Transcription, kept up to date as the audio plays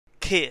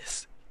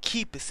piss.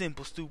 Keep it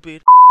simple,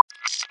 stupid.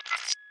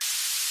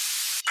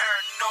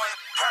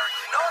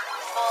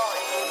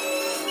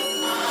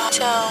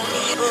 Tell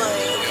me,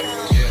 boy.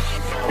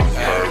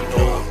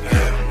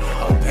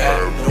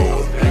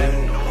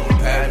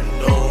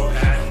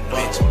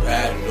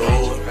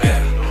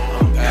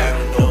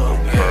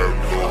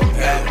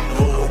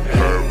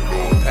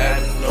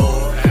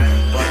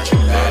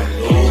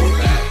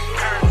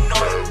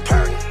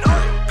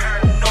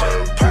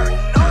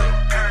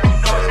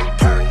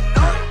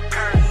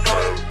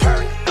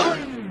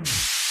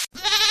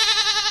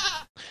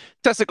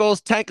 Testicles,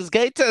 tank is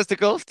gay.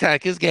 Testicles,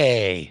 tank is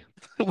gay.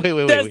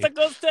 Wait.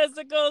 Testicles.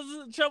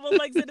 Trouble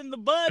likes it in the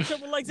butt.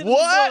 Trouble likes it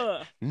What? in the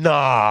butt.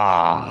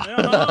 Nah.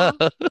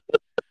 Uh-huh.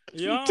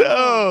 Yeah.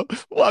 So,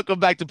 welcome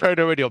back to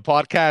Paranormal Radio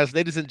Podcast.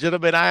 Ladies and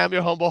gentlemen, I am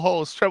your humble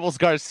host, Trebles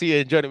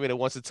Garcia, and joining me at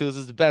Once and Twos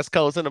is the best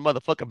co-host on the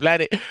motherfucking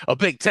planet, a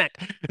big tank.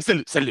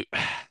 Salute.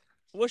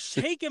 What's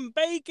shaking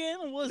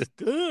bacon? What's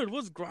good?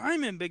 What's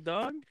grinding, big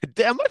dog?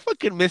 Damn, I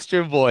fucking missed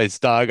your voice,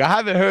 dog. I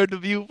haven't heard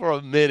of you for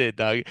a minute,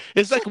 dog.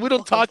 It's like we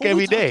don't talk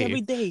every day.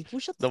 Every day.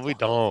 No, we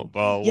don't,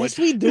 bro. Yes,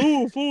 we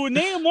do, fool.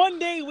 Name one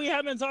day we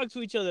haven't talked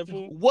to each other,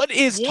 fool. What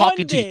is One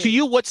talking to you? day. To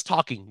you, what's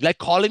talking? Like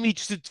calling me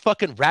just to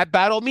fucking rap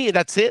battle me and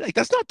that's it? Like,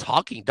 that's not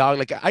talking, dog.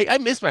 Like, I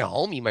miss my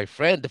homie, my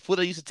friend, the fool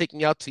that used to take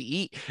me out to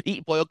eat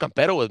pollo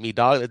campero with me,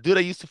 dog. The dude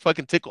that used to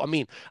fucking tickle,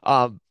 bring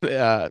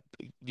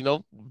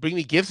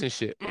me gifts and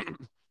shit.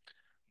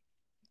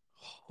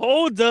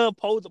 Hold up.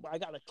 I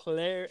gotta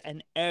clear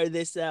and air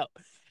this out.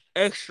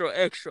 Extra.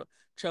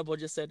 Treble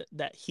just said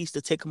that he used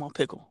to take him on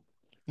pickle.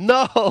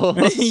 No.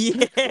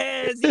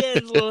 yes,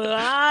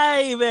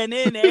 live and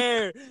in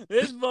air.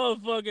 This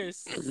motherfucker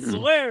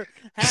swear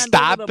hand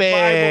Stop over the Bible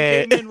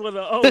it. came in with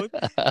an oath.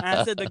 And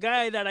I said the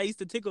guy that I used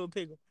to tickle and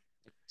pickle.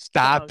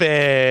 Stop Dog,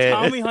 it.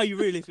 Tell me how you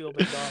really feel,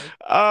 big dog.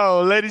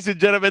 Oh, ladies and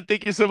gentlemen,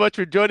 thank you so much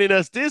for joining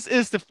us. This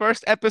is the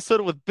first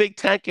episode with Big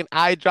Tank and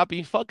I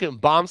dropping fucking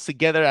bombs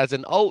together as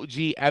an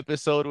OG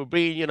episode. We're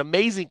bringing you an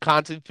amazing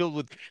content filled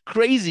with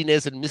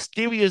craziness and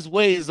mysterious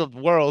ways of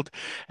the world.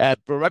 But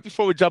right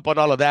before we jump on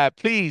all of that,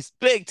 please,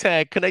 Big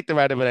Tank, connect the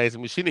randomizer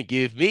machine and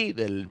give me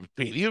the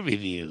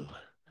review.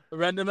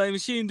 Random Night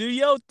Machine, do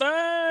your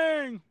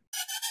thing.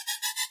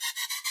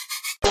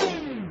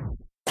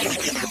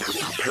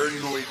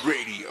 Paranoid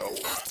Radio.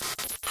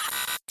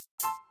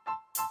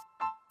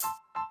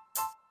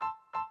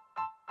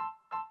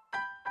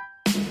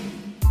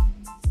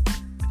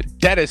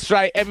 That is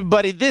right,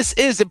 everybody. This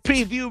is a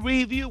preview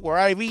review where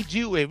I read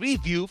you a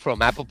review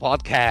from Apple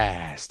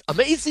Podcast.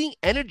 Amazing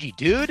energy,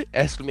 dude!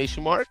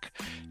 Exclamation mark.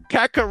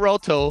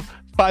 Kakaroto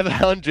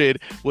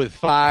 500 with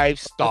 5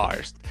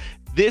 stars.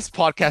 This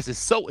podcast is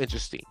so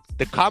interesting.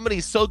 The comedy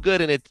is so good,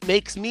 and it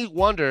makes me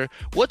wonder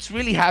what's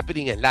really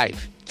happening in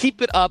life.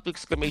 Keep it up!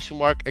 Exclamation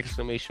mark!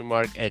 Exclamation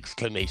mark!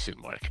 Exclamation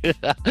mark!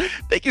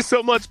 Thank you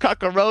so much,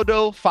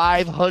 Kakaroto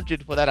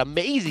 500, for that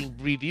amazing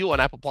review on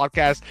Apple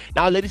Podcasts.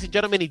 Now, ladies and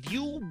gentlemen, if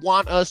you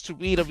want us to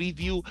read a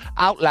review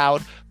out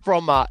loud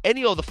from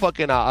any of the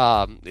fucking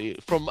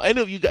from any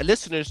of you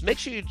listeners, make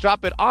sure you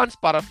drop it on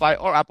Spotify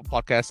or Apple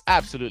Podcasts,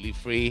 absolutely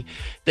free.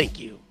 Thank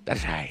you.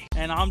 That's right.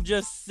 And I'm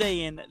just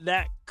saying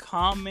that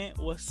comment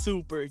was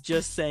super.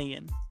 Just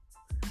saying.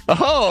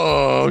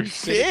 Oh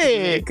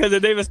shit! Because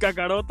the name is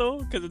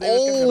Kakaroto.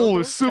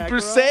 Oh, Super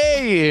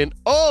Saiyan.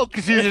 Oh,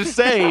 because you're just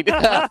saying.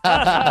 All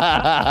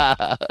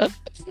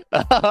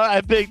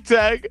right, Big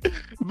Tank.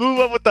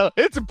 Move on with the.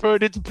 It's a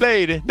bird. It's a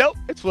plane. Nope.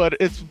 It's what?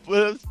 It's a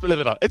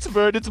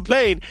bird. It's a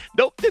plane.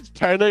 Nope. It's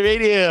Paranoid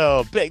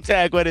Radio. Big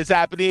Tank. What is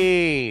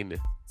happening?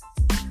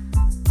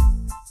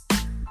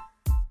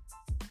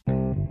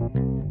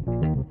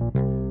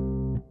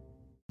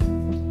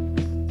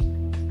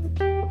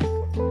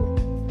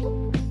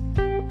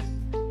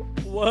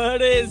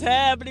 What is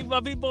happening, my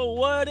people?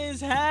 What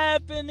is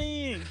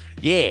happening?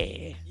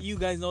 Yeah. You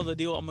guys know the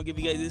deal. I'm going to give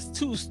you guys these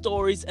 2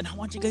 stories, and I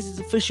want you guys'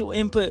 official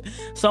input.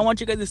 So I want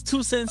you guys'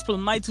 2 cents plus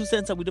my 2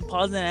 cents, and we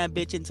deposit that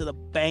bitch into the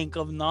bank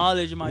of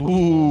knowledge, my people.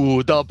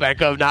 Ooh, the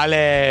bank of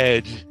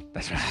knowledge.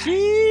 That's right.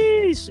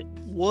 Sheesh.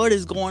 What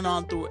is going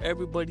on through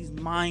everybody's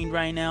mind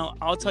right now?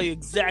 I'll tell you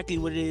exactly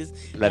what it is.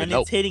 Let it know.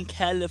 It's hitting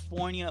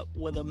California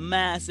with a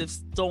massive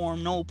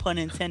storm, no pun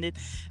intended.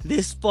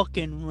 This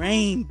fucking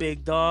rain,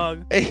 big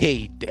dog.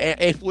 Hey,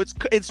 if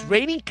it's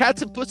raining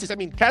cats and pussies. I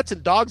mean, cats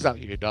and dogs out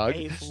here, dog.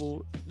 Hey,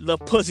 fool. The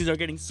pussies are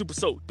getting super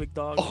soaked, big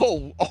dog.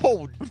 Oh,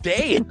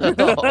 damn.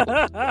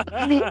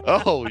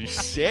 Oh,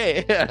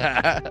 shit.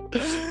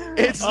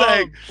 It's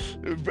like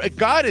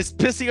God is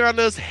pissing on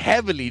us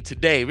heavily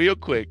today. Real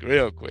quick.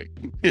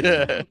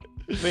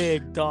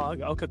 Big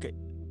dog. Okay.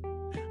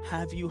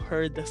 Have you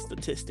heard the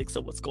statistics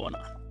of what's going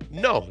on?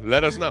 No,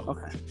 let us know.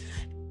 Okay.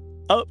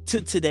 Up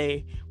to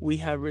today, we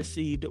have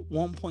received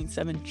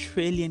 1.7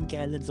 trillion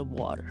gallons of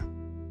water.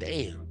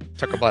 Damn.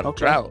 Talk about a Okay.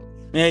 drought.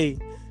 Hey,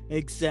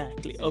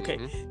 Exactly. Okay.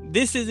 Mhm.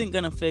 This isn't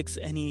going to fix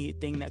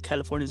anything that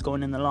California is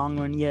going in the long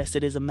run. Yes,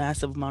 it is a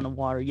massive amount of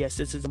water. Yes,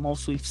 this is the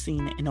most we've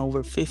seen in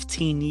over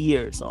 15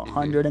 years,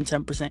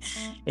 110%.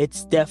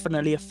 It's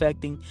definitely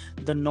affecting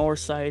the north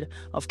side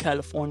of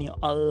California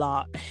a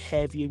lot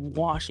heavy,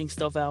 washing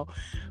stuff out.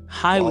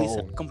 Highways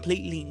are Whoa.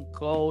 completely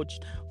engulfed,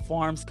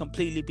 farms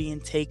completely being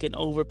taken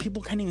over.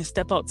 People can't even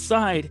step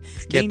outside.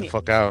 Get the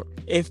fuck out.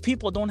 If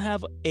people don't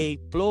have a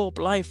blow up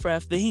life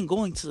raft, they ain't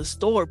going to the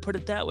store. Put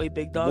it that way,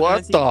 big dog.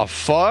 What the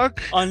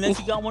fuck? Unless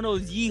you got one of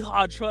those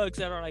yeehaw trucks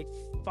that are like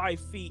 5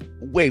 feet.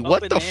 Wait, up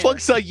what in the the air.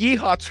 fuck's a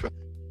yeehaw truck?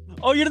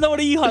 Oh, you don't know what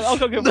a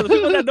yeehaw? Okay, for the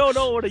people that don't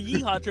know what a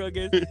yeehaw truck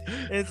is,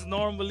 it's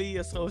normally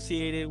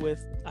associated with,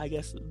 I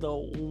guess, the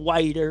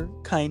whiter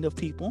kind of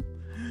people,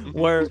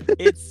 where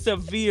it's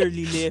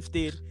severely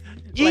lifted.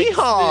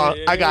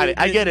 Yeehaw! I got it.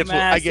 I this get it. Fool.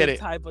 I get massive it.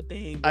 Type of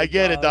thing. I big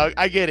get it, dog.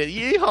 I get it.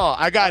 Yeehaw!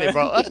 I got it,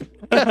 bro.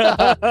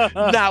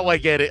 Now I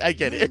get it. I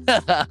get it.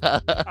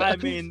 I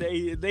mean,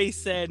 they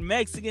said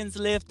Mexicans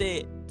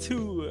lifted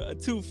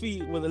 2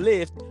 feet with a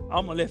lift.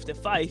 I'm gonna lift it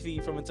 5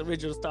 feet from its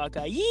original stock.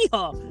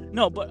 Yeehaw!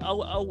 No, but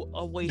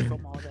away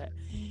from all that,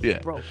 Yeah.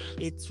 bro,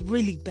 it's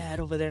really bad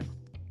over there.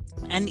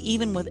 And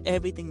even with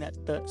everything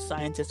that the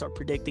scientists are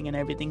predicting and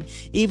everything,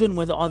 even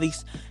with all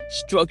these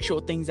structural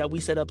things that we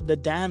set up, the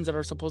dams that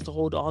are supposed to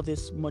hold all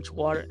this much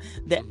water,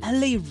 the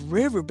LA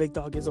River, big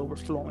dog, is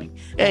overflowing.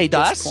 Hey, at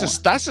dog, this point.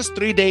 that's just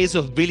 3 days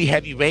of really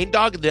heavy rain,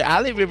 dog. The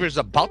LA River is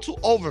about to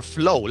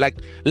overflow. Like,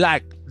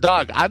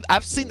 dog.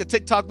 I've seen the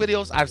TikTok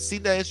videos. I've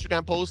seen the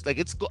Instagram posts. Like,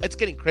 it's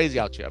getting crazy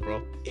out here,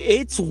 bro.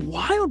 It's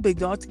wild, big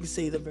dog, to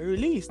say the very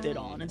least. It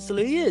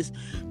honestly is.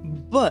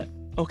 But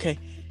okay,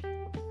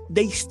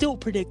 they still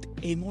predict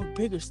a more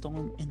bigger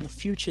storm in the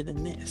future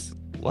than this.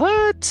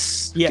 What?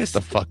 Get Yes.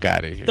 the fuck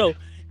out of here. So,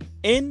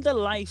 in the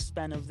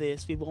lifespan of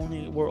this,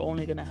 we're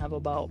only gonna have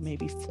about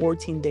maybe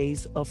 14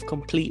 days of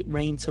complete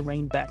rain to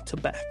rain back to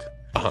back.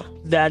 Uh-huh.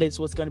 That is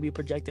what's gonna be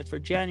projected for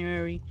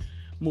January.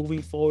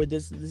 Moving forward,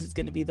 this is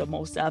gonna be the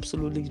most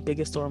absolutely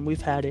biggest storm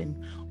we've had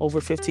in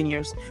over 15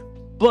 years.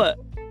 But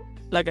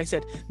like I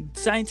said,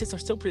 scientists are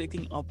still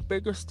predicting a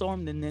bigger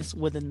storm than this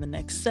within the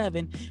next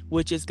 7,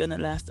 which is gonna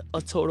last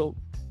a total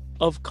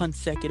of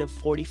consecutive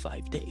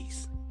 45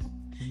 days.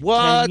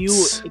 What?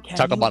 Can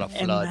Talk you about a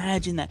flood.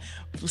 Imagine that.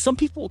 Some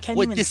people can't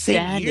With even the same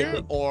stand year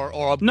it. or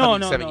No,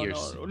 upcoming 7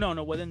 years?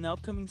 no. Within the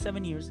upcoming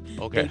 7 years,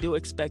 Okay. they do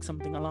expect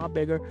something a lot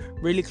bigger,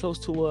 really close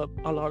to what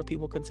a lot of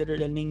people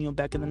considered El Nino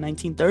back in the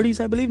 1930s,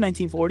 I believe,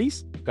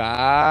 1940s.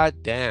 God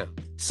damn.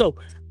 So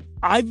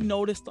I've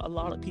noticed a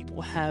lot of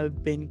people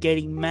have been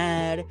getting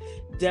mad,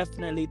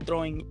 definitely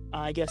throwing,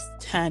 I guess,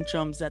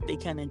 tantrums that they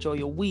can't enjoy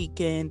a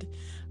weekend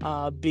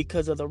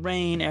because of the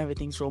rain.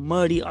 Everything's real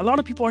muddy. A lot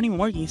of people aren't even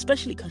working,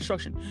 especially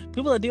construction.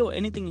 People that deal with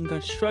anything in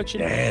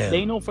construction, Damn.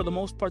 they know for the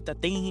most part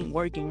that they ain't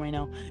working right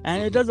now.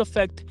 And it does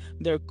affect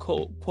their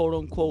quote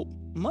unquote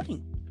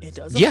money. It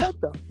does Yeah,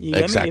 affect them. You get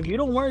me? exactly. If you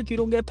don't work, you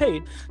don't get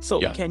paid.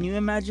 So Yeah. can you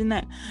imagine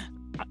that?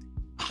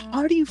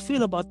 How do you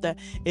feel about that?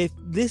 If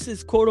this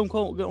is quote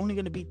unquote only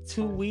going to be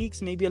 2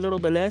 weeks, maybe a little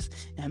bit less,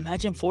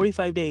 imagine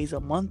 45 days, a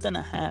month and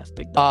a half,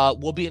 big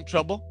dog. We'll be in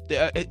trouble,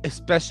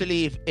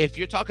 especially if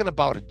you're talking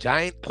about a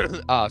giant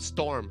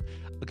storm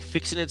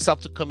fixing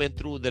itself to come in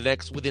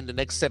within the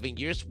next 7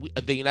 years.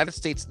 The United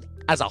States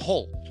as a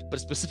whole, but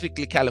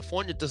specifically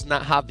California, does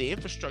not have the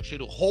infrastructure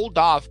to hold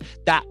off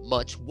that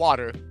much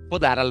water for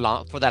that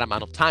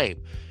amount of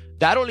time.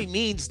 That only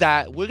means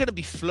that we're gonna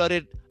be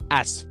flooded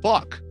as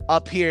fuck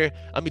up here.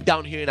 I mean,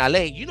 down here in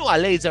LA. You know,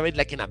 LA is already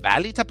like in a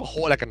valley type of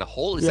hole, like in a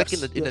hole. It's like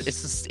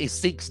it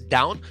sinks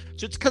down.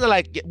 So it's kind of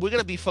like we're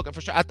gonna be fucking for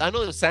sure. I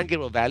know the San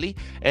Gabriel Valley,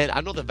 and I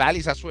know the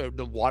valleys. That's where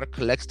the water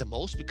collects the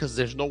most because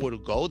there's nowhere to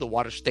go. The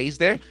water stays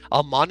there.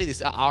 El Monte,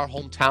 our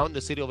hometown,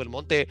 the city of El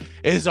Monte,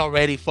 is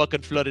already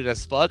fucking flooded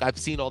as fuck. I've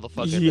seen all the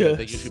fucking the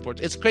news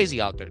reports. It's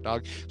crazy out there,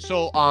 dog.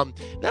 So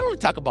not only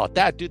talk about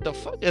that, dude.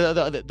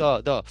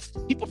 The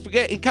people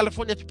forget in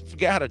California. People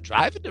forget how to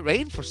drive in the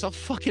rain for some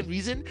fucking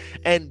reason,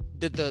 and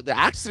the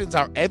accidents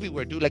are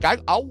everywhere, dude. Like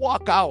I'll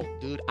walk out,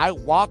 dude. I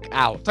walk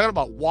out. Talking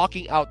about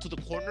walking out to the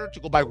corner to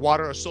go buy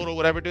water or soda or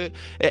whatever, dude.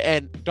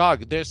 And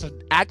dog, there's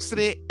an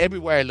accident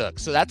everywhere I look.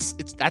 So that's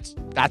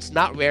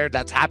not rare.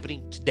 That's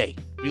happening today.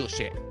 Real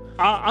shit.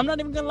 I'm not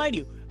even gonna lie to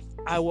you.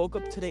 I woke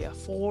up today at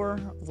 4,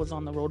 was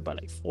on the road by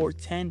like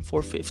 4:10,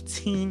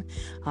 4:15.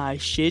 I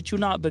shit you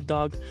not, big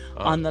dog.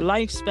 On the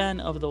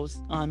lifespan of those,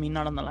 I mean,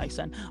 not on the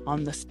lifespan,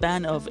 on the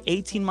span of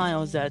 18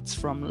 miles, that's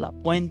from La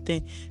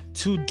Puente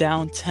to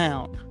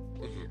downtown,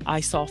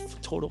 I saw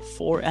total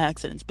 4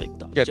 accidents, big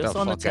dog. Get just the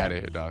on fuck the 10. out of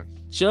here, dog.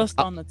 Just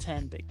on the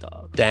 10, big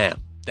dog.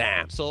 Damn.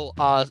 So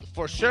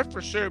for sure,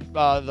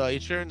 the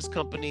insurance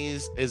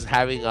companies is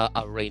having a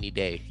rainy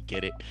day.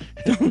 Get it?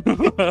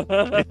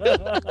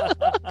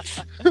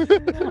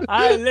 All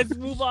right, let's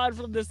move on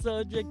from the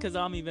subject because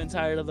I'm even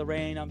tired of the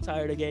rain. I'm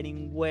tired of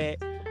getting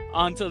wet.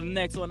 On to the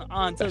next one.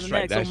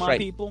 My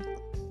people.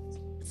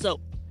 So,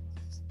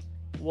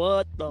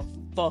 what the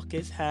fuck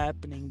is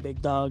happening,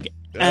 big dog?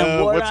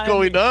 And what's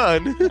going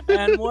on?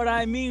 And what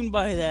I mean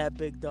by that,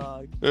 big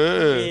dog,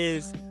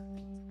 is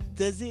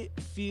does it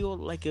feel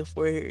like if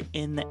we're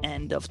in the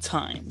end of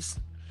times?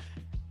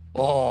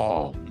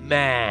 Oh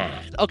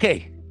man.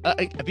 Okay.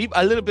 Be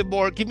a little bit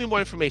more. Give me more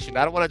information.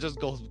 I don't want to just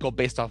go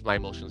based off my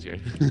emotions here.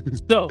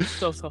 So.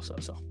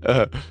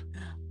 Uh,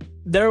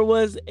 There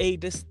was a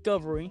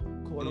discovery,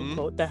 quote Mhm.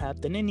 unquote, that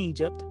happened in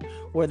Egypt,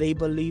 where they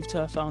believed to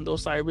have found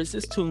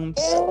Osiris's tomb.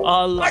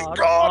 oh my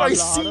God! I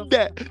seen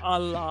that. A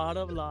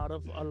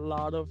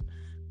lot of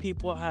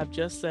people have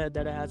just said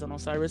that it has an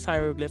Osiris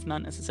hieroglyph,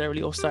 not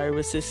necessarily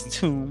Osiris's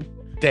tomb,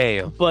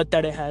 Damn. but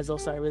that it has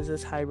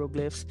Osiris's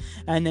hieroglyphs.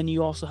 And then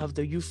you also have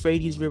the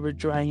Euphrates River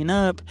drying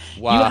up.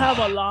 Wow. You have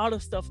a lot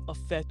of stuff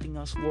affecting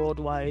us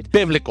worldwide.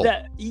 Biblical.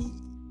 That,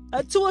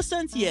 to a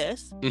sense,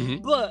 yes, hmm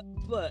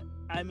but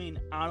I mean,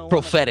 I don't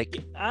Prophetic.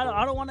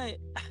 I don't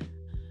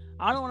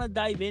want to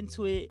dive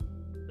into it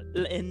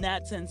in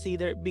that sense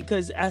either,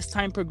 because as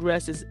time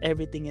progresses,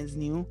 everything is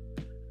new.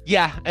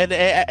 Yeah, and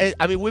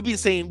I mean we've been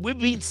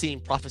seeing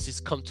prophecies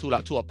come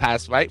to a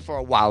pass, right, for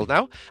a while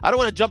now. I don't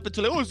want to jump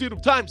into like, it's the end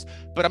of times,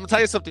 but I'm gonna tell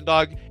you something,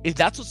 dog. If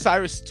that's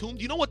Osiris' tomb,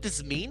 do you know what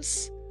this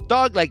means,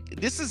 dog? Like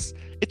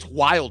it's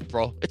wild,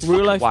 bro. It's Real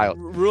fucking life, wild.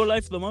 real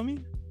life, the mummy.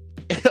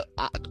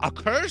 A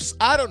curse?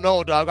 I don't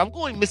know, dog. I'm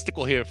going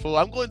mystical here, fool.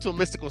 I'm going to a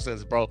mystical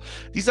sense, bro.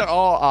 These are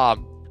all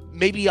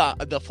maybe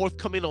the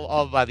forthcoming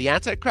of the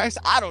Antichrist.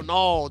 I don't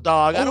know,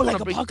 dog. I don't like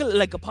want to bring.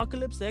 like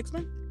Apocalypse, the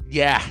X-Men.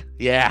 Yeah.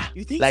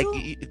 You think Like,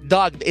 so?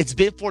 dog, it's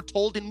been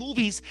foretold in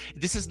movies.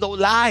 This is no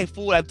lie,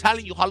 fool. I'm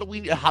telling you,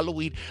 Halloween,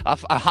 Hollywood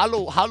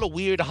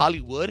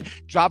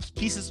drops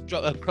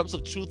crumbs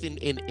of truth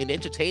in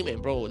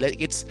entertainment, bro. Like,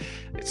 it's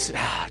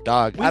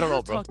dog. I don't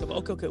know, bro.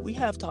 We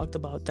have talked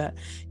about that.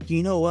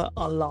 You know what?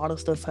 A lot of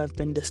stuff have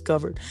been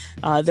discovered.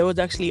 There was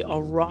actually a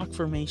rock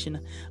formation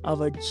of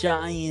a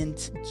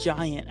giant,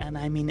 and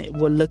I mean,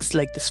 what looks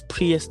like this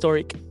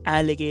prehistoric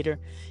alligator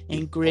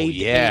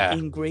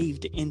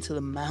engraved into the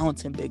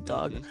mountain, big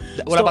dog.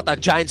 What about that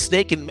giant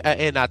snake in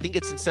I think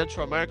it's in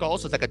Central America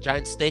also? It's like a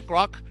giant snake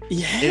rock.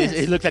 Yeah,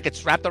 It looks like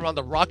it's wrapped around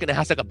the rock and it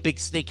has like a big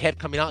snake head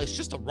coming out. It's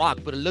just a rock,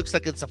 but it looks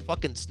like it's a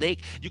fucking snake.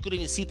 You could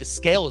even see the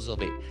scales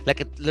of it.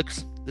 Like it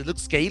looks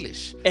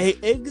scalish.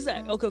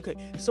 exactly. Okay.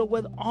 So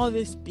with all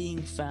this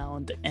being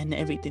found and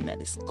everything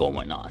that is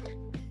going on,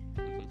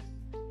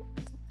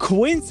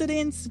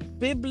 coincidence,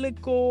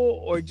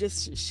 biblical, or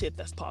just shit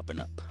that's popping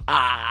up?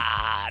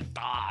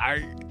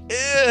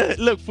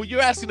 Look, for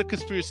you're asking the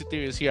conspiracy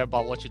theories here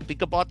about what you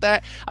think about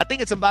that. I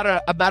think it's a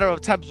matter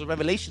of time. So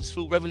Revelations,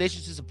 fool.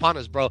 Revelations is upon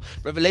us, bro.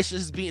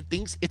 Revelations is being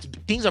things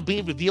are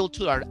being revealed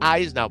to our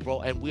eyes now,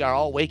 bro, and we are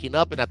all waking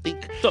up. And I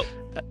think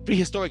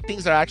prehistoric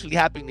things are actually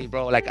happening,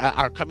 bro. Like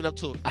are coming up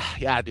to.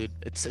 Yeah, dude.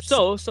 It's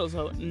so.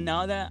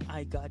 Now that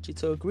I got you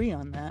to agree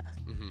on that,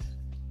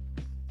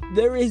 Mhm.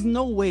 there is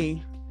no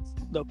way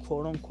the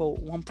quote unquote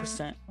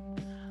 1%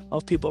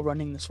 of people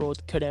running this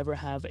world could ever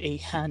have a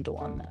handle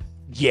on that.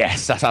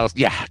 Yes, that's how.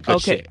 Yeah. Good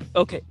Okay.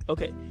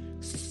 shit.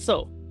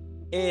 So,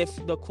 if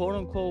the quote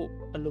unquote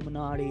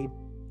Illuminati,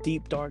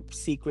 deep dark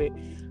secret,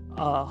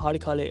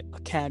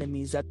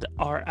 academies that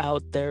are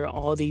out there,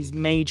 all these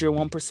major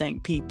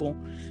 1% people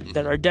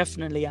that are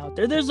definitely out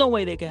there, there's no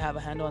way they could have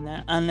a handle on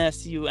that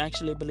unless you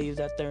actually believe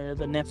that they're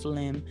the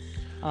Nephilim,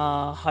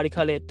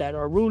 that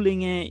are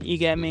ruling it. You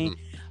get me?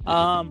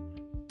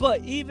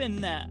 But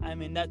even that, I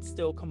mean, that's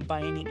still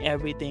combining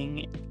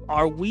everything.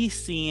 Are we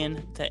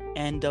seeing the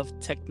end of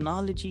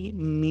technology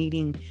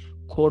meeting,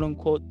 quote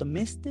unquote, the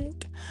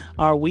mystic?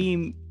 Are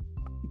we,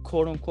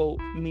 quote unquote,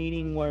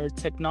 meeting where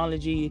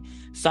technology,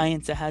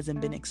 science that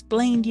hasn't been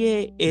explained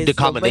yet is The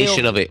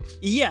combination of it.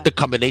 Yeah. The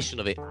combination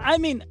of it. I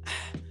mean,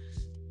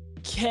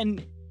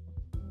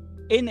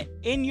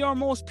 in your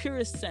most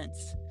purest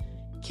sense,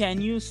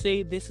 can you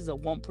say this is a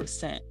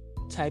 1%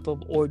 type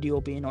of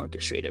ordeal being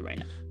orchestrated right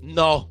now?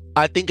 No,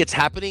 I think it's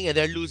happening and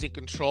they're losing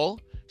control.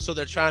 So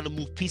they're trying to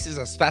move pieces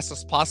as fast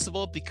as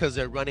possible because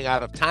they're running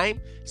out of time,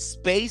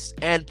 space,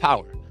 and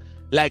power.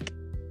 Like,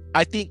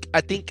 I think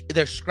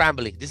they're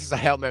scrambling. This is a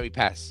Hail Mary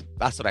pass.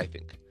 That's what I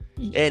think.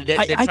 And they're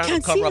trying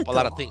to cover up a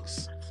lot of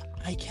things.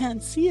 I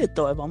can't see it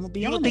though, if I'm gonna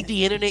be honest. You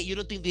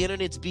don't think the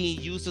internet's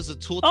being used as a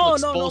tool to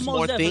expose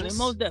more things?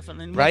 Most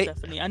definitely. Right?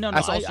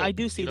 I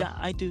do see that.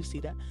 I do see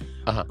that.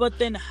 Uh-huh. But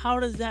then how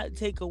does that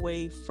take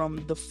away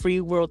from the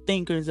free world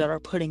thinkers that are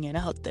putting it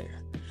out there?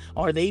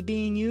 Are they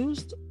being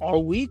used? Are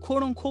we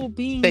quote unquote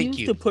being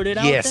used to put it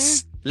out there?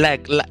 Yes.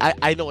 Like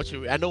I know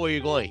where you're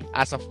going.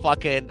 As a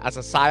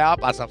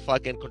psyop, as a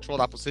fucking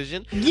controlled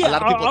opposition. Yeah, a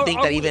lot of people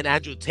think that even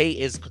Andrew Tate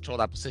is controlled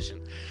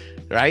opposition,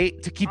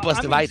 right? To keep us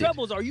divided.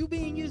 Troubles, are you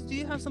being used? Do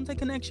you have some type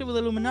of connection with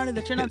Illuminati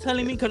that you're not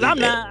telling me? Because I'm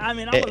not. I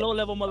mean, I'm a low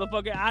level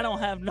motherfucker. I don't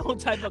have no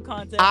type of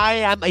contact. I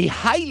am a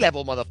high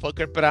level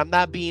motherfucker, but I'm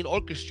not being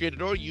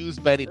orchestrated or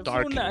used by any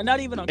dark. Not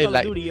even on Call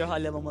of Duty, you're a high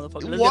level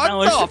motherfucker. What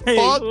the fuck? You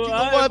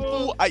know what,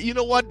 fool? You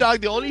know what,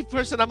 dog? The only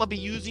person I'm gonna be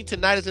using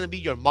tonight is gonna be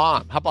your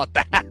mom. How about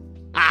that?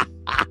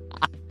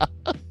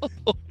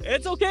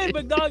 It's okay,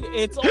 big dog.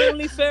 It's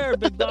only fair,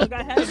 big dog.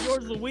 I had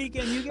yours the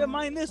weekend. You get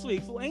mine this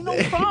week. So ain't no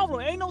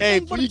problem. Ain't no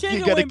thing for the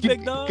chicken wing,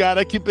 big dog.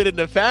 Gotta keep it in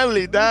the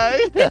family, dog.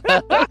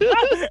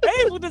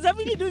 Hey, well, does that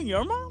mean you're doing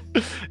your mom?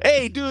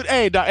 Hey, dude.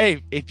 Hey, dog.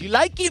 Hey, if you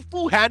like it,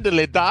 fool, handle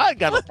it, dog. I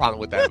got no problem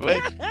with that.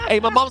 Right? Hey,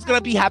 my mom's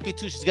gonna be happy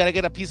too. She's gonna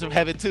get a piece of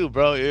heaven too,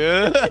 bro.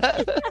 Yeah.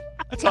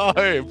 That's all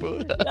her, fool.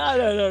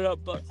 No.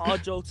 But all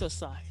jokes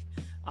aside,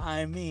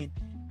 I mean,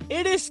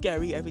 it is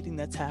scary, everything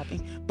that's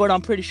happening, but I'm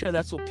pretty sure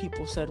that's what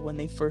people said when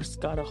they first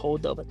got a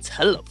hold of a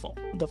telephone,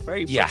 the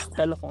very first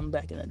telephone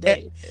back in the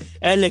day.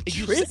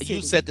 Electricity.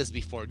 You said this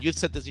before. You've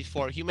said this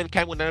before.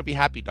 Humankind will never be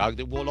happy, dog.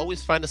 They will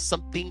always find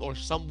something or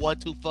someone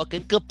to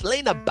fucking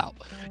complain about.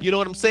 You know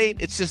what I'm saying?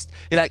 It's just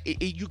like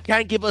you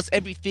can't give us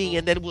everything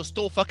and then we'll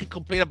still fucking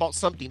complain about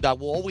something. That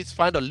we'll always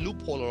find a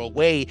loophole or a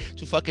way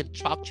to fucking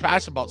talk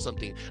trash about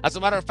something. As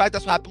a matter of fact,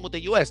 that's what happened with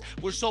the U.S.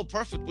 We're so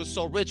perfect. We're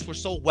so rich. We're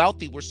so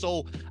wealthy. We're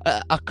so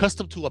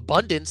accustomed to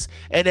abundance,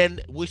 and then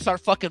we start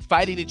fucking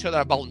fighting each other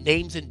about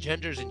names and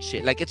genders and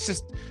shit. Like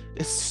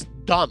it's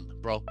dumb,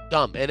 bro,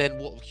 dumb. And then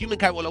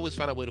humankind will always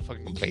find a way to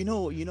fucking complain.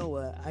 You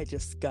know, I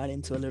just got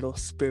into a little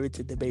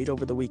spirited debate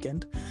over the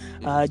weekend.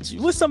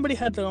 With somebody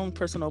had their own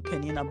personal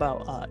opinion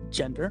about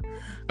gender.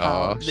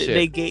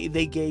 Shit.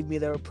 They gave me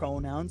their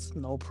pronouns,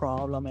 no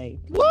problem. Hey,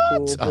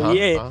 What?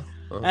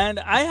 Cool, And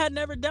I had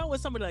never dealt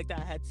with somebody like that.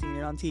 I had seen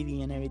it on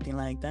TV and everything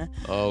like that.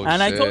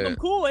 And I told them,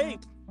 cool, hey,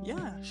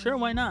 yeah, sure,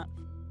 why not?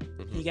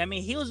 You get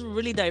me? He was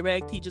really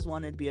direct. He just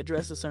wanted to be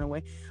addressed a certain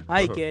way.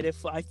 I get it.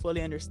 I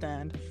fully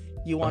understand.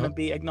 You want to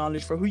be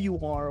acknowledged for who you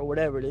are or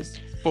whatever it is.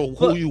 For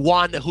who you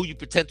want and who you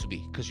pretend to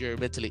be, because you're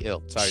mentally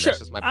ill. Sorry, sure. That's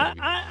just my point of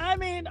view. I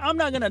mean, I'm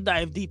not gonna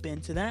dive deep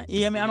into that. You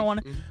get me? I don't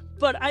want to.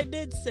 But I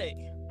did say.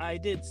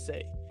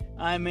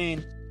 I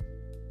mean,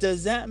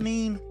 does that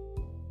mean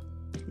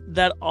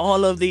that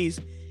all of these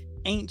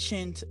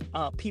ancient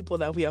people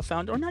that we have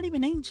found, or not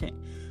even ancient,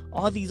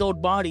 all these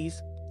old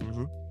bodies,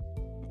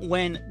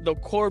 when the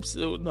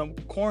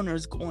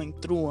coroner's going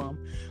through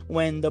them,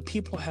 when the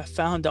people have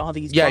found all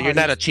these bodies, you're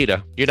not a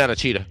cheater.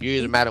 You're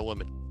either man or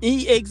woman.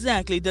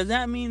 Exactly. Does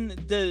that mean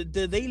do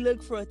they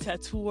look for a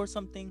tattoo or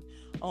something?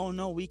 Oh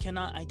no, we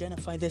cannot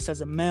identify this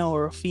as a male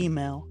or a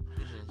female,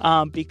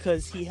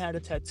 because he had a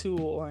tattoo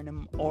or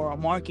a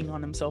marking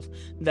on himself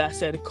that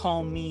said,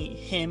 "Call me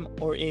him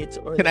or it."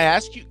 Or Can I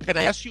ask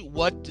you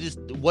what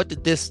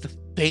did this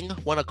thing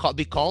want to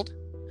be called?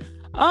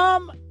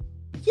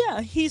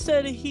 Yeah, he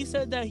said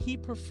that he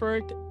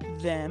preferred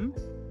them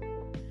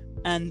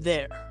and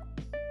their.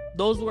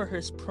 Those were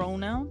his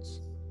pronouns.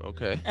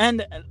 Okay.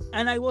 And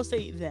I will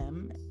say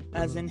them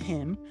as in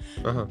him.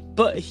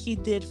 But he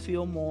did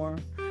feel more,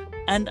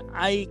 and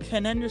I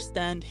can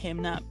understand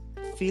him not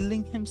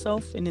feeling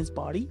himself in his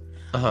body.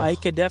 I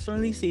could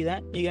definitely see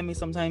that. You get me?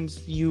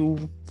 Sometimes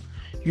you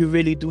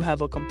really do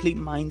have a complete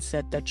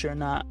mindset that you're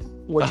not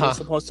what you're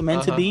supposed to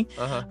meant to be.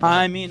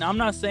 I mean, I'm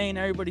not saying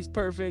everybody's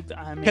perfect.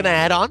 I mean, Can I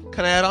add on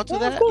to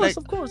that?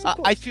 Of course.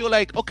 I feel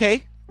like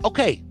okay,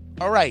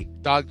 all right,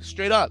 dog,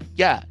 straight up,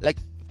 yeah. Like,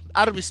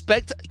 out of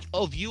respect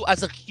of you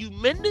as a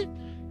human,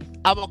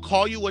 I'm gonna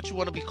call you what you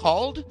want to be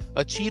called,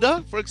 a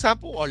cheetah, for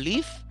example, or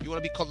leaf. You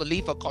want to be called a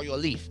leaf? I'll call you a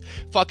leaf.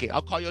 Fuck it,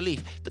 I'll call you a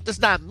leaf. That does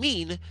not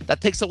mean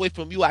that takes away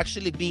from you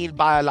actually being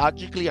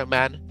biologically a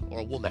man or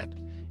a woman.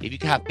 If you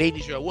can have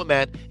babies, you're a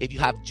woman. If you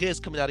have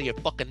jizz coming out of your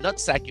fucking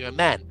nutsack, you're a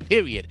man.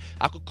 Period.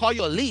 I could call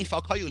you a leaf. I'll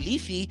call you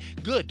leafy.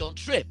 Good, don't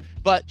trip.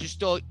 But you're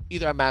still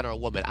either a man or a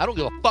woman. I don't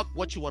give a fuck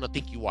what you want to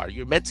think you are.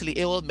 You're mentally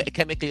ill,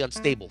 chemically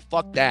unstable.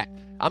 Fuck that.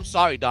 I'm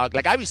sorry, dog.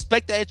 Like, I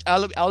respect the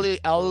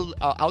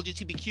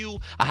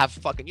LGBTQ. I have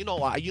fucking,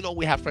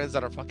 we have friends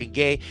that are fucking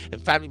gay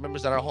and family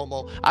members that are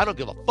homo. I don't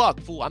give a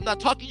fuck, fool. I'm not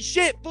talking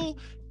shit, fool.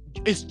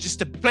 It's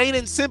just a plain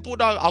and simple,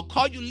 dog. I'll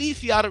call you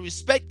Leafy out of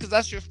respect because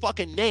that's your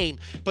fucking name,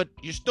 but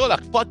you're still a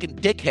fucking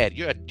dickhead.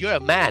 You're a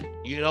man,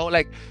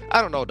 like,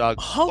 I don't know,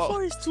 dog. How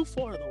far is too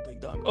far though, big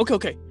dog?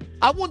 Okay.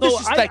 I won't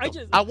disrespect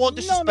them. I won't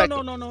disrespect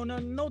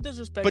them. No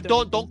disrespect. But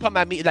don't come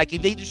at me. Like,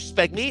 if they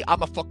disrespect me,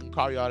 I'ma fucking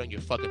call you out on your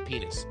fucking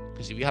penis.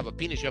 Because if you have a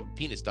penis, you have a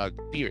penis, dog.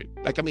 Period.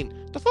 Like, I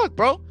mean, the fuck,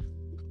 bro?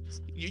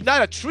 You're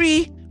not a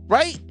tree,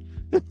 right?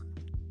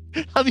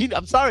 I mean,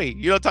 I'm sorry.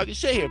 You're not talking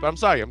shit here, but I'm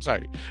sorry.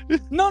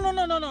 No.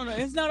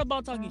 It's not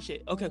about talking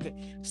shit. Okay.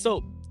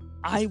 So,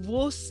 I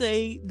will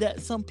say that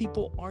some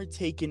people are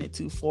taking it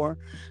too far,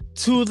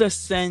 to the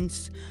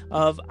sense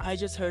of, I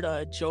just heard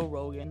the Joe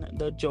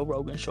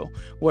Rogan show,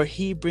 where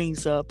he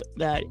brings up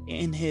that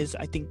in his,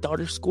 I think,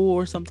 daughter's school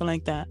or something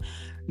like that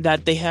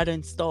they had to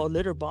install a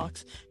litter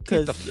box.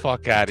 Get the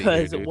fuck out of here,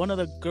 dude. Because one of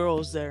the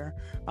girls there,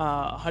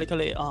 how do you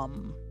call it?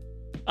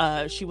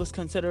 She was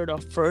considered a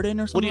virgin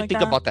or something. What do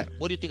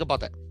you think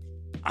about that?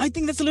 I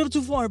think that's a little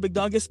too far, big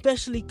dog,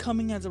 especially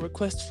coming as a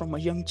request from a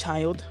young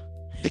child.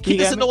 The kid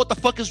doesn't know what the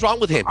fuck is wrong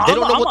with him. They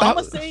don't know what the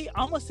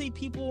I'm gonna say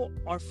people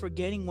are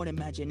forgetting what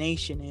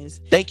imagination is.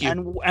 Thank you.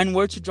 And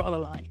where to draw the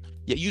line.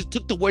 Yeah, you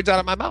took the words out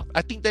of my mouth.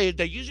 I think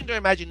they're using their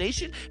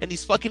imagination, and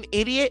these fucking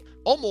idiot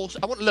almost.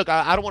 I want to look.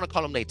 I don't want to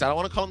call them Nates. I don't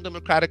want to call them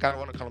Democratic. I don't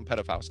want to call them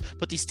pedophiles.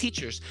 But these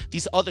teachers,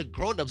 these other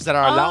grown-ups that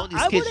are allowing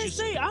these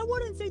kids. I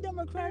wouldn't say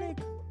Democratic.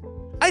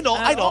 I know.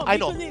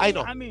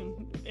 I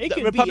mean, it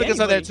could Republicans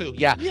be are there anybody. too.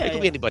 Yeah, Yeah, it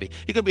could be anybody.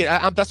 It could be.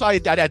 That's why I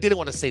didn't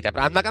want to say that.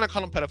 But I'm not gonna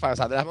call them pedophiles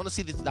out there. I want to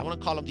see this. I want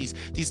to call them these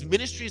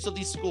ministries of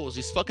these schools.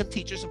 These fucking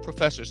teachers and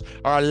professors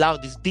are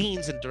allowed. These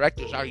deans and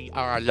directors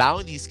are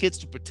allowing these kids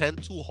to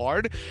pretend too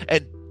hard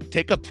and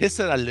take a piss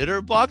in a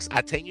litter box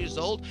at 10 years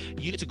old.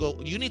 You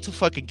need to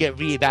fucking get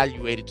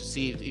reevaluated to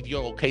see if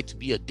you're okay to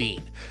be a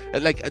dean.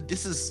 And like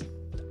this is.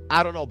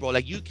 I don't know, bro.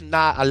 Like you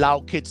cannot allow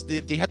kids.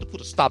 They have to put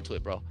a stop to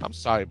it, bro. I'm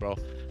sorry, bro.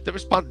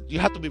 You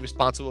have to be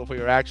responsible for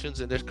your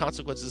actions, and there's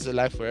consequences in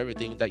life for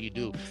everything that you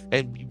do.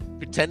 And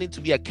pretending to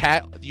be a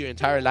cat your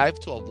entire life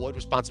to avoid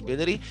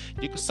responsibility,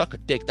 you can suck a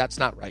dick. That's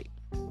not right.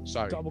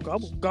 Sorry. Gobble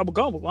gobble gobble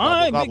gobble. All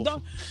right, big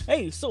dog.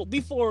 Hey, so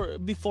before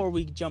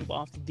we jump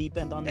off the deep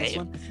end on this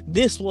one,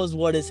 this was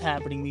what is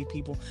happening, me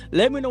people.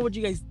 Let me know what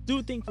you guys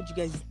do think, what you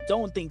guys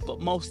don't think,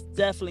 but most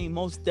definitely,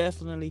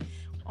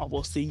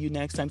 we'll see you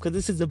next time because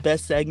this is the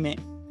best segment.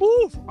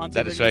 Woo! On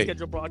today's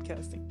scheduled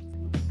broadcasting.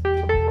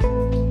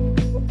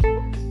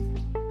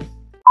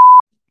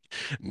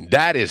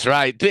 That is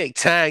right. Big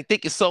Tank,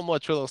 thank you so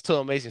much for those two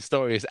amazing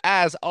stories.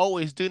 As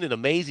always, doing an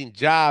amazing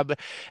job.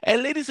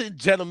 And ladies and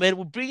gentlemen,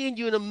 we're bringing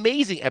you an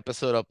amazing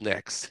episode up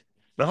next.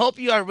 I hope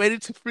you are ready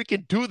to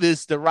freaking do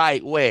this the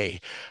right way.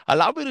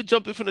 Allow me to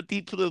jump in from the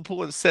deep to the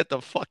pool and set the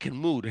fucking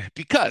mood.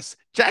 Because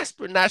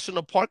Jasper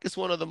National Park is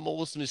one of the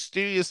most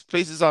mysterious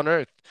places on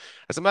Earth.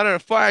 As a matter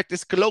of fact,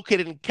 it's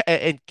located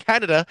in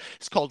Canada.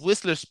 It's called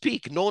Whistler's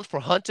Peak, known for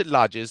haunted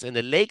lodges and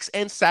the lakes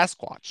and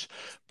Sasquatch.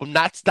 But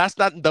that's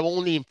not the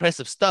only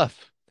impressive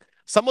stuff.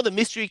 Some of the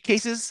mystery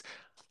cases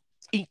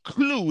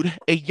include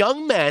a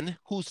young man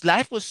whose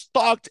life was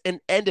stalked and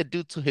ended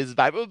due to his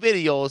viral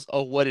videos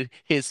of what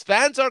his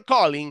fans are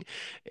calling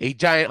a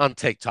giant on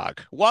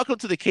TikTok. Welcome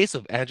to the case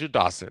of Andrew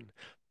Dawson.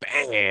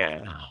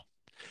 Bam.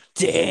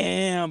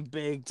 Damn,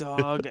 big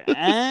dog.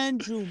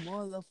 Andrew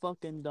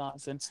motherfucking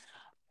Dawson.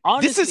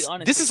 Honestly,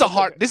 this is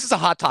a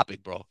hot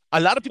topic, bro. A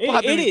lot of people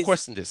have been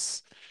questioning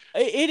this.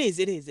 It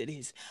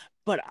is.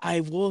 But I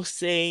will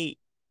say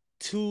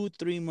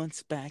 2-3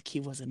 months back,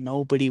 he was a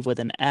nobody with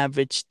an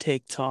average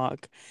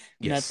TikTok.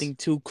 Yes. Nothing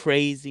too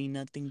crazy,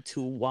 nothing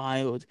too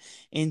wild,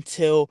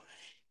 until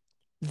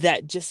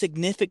that just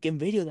significant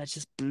video that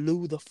just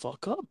blew the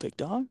fuck up, big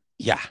dog.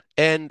 Yeah,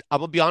 and I'm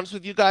gonna be honest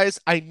with you guys.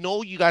 I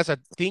know you guys are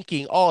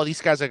thinking, oh, these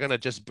guys are gonna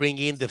just bring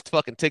in the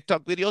fucking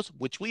TikTok videos,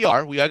 which we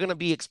are. We are gonna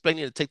be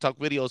explaining the TikTok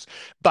videos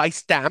by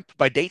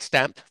date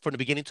stamp, from the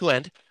beginning to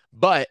end.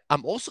 But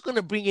I'm also going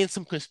to bring in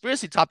some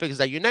conspiracy topics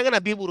that you're not going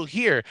to be able to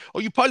hear,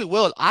 or you probably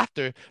will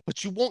after,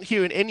 but you won't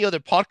hear in any other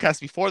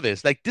podcast before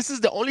this. Like, this is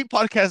the only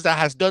podcast that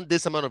has done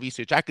this amount of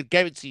research. I could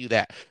guarantee you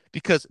that,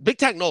 because Big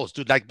Tank knows,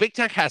 dude. Like, Big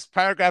Tank has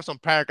paragraphs on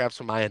paragraphs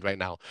from my end right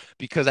now,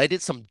 because I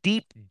did some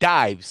deep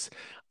dives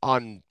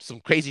on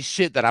some crazy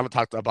shit that I'm gonna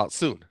talk about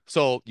soon.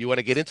 So you want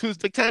to get into this,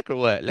 Big Tank, or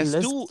what? Let's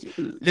do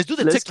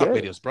the TikTok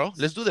videos, bro.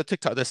 Let's do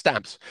the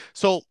stamps.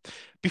 So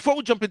before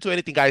we jump into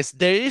anything, guys,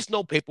 there is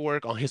no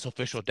paperwork on his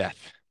official death.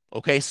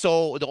 Okay,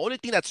 so the only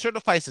thing that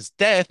certifies his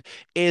death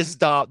is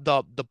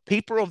the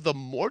paper of the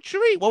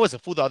mortuary. What was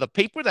it? For the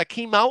paper that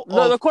came out?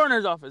 No, the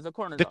coroner's office.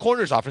 The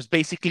coroner's office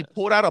basically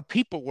pulled out a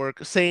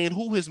paperwork saying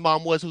who his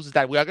mom was, who's his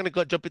dad. We are gonna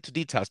jump into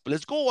details, but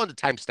let's go on the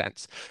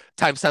timestamps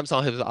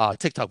on his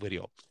TikTok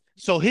video.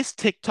 So his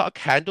TikTok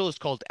handle is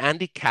called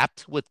Andy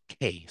Capt with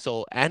K.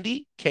 So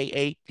Andy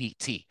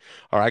Kapt.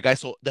 All right, guys.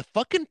 So the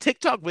fucking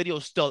TikTok video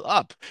is still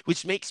up,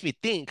 which makes me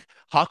think,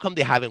 how come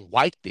they haven't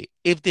wiped it?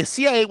 If the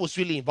CIA was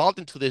really involved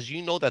into this,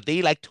 you know that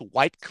they like to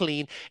wipe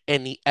clean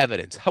any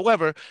evidence.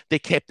 However, they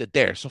kept it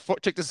there. So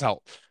check this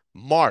out.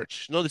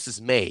 March. No, this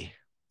is May.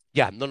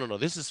 Yeah, no.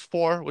 This is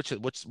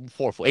which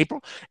for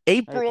April?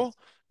 April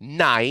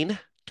 9.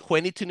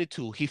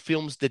 2022, he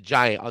films the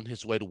giant on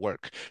his way to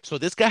work. So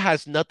this guy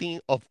has nothing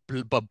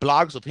but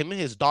blogs of him and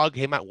his dog,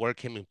 him at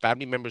work, him and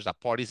family members at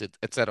parties,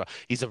 etc.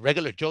 He's a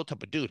regular Joe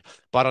type of dude.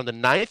 But on the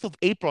 9th of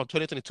April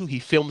 2022, he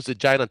films the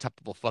giant on top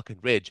of a fucking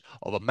ridge,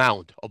 of a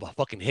mound, of a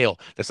fucking hill.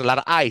 There's a lot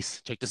of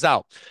ice. Check this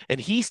out. And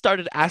he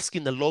started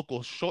asking the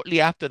locals shortly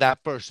after that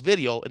first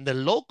video, and the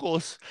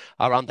locals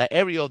around that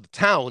area of the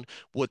town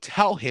would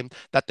tell him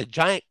that the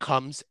giant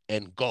comes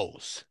and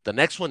goes. The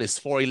next one is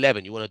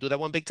 411. You want to do that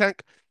one, Big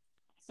Tank?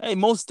 Hey,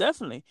 most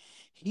definitely.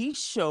 He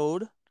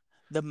showed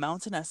the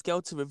mountain at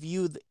scale to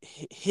review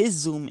his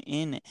zoom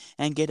in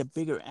and get a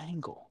bigger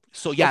angle.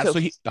 So yeah, okay. So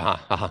he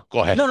go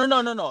ahead.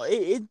 No.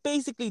 It's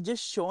basically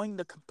just showing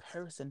the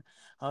comparison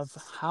of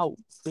how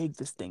big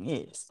this thing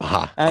is.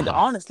 And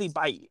honestly,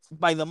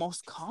 by the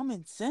most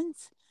common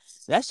sense,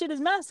 that shit is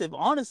massive.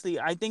 Honestly,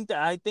 I think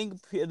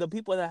the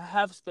people that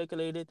have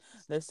speculated,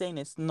 they're saying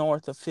it's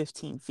north of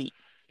 15 feet.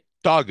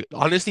 Dog,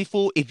 honestly,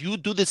 fool, if you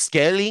do the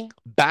scaling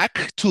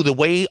back to the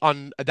way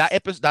on that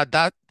episode,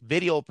 that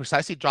video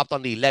precisely dropped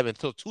on the 11th,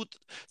 so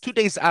two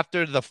days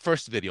after the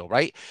first video,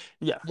 right?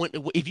 Yeah.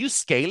 If you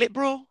scale it,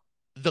 bro,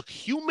 the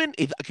human,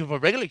 if a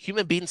regular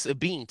human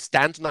being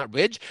stands on that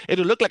ridge,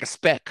 it'll look like a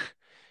speck.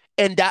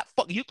 And that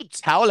fuck, you could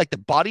tell like the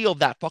body of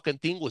that fucking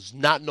thing was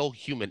not no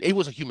human. It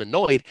was a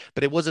humanoid,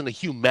 but it wasn't a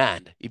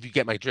human. If you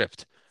get my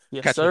drift,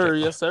 Yes, catch my sir. drift.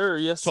 Yes, sir.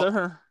 Yes, So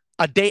sir.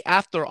 a day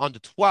after, on the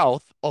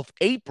 12th of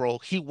April,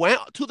 he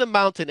went to the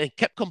mountain and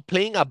kept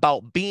complaining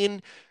about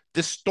being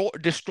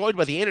destroyed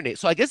by the internet.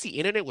 So I guess the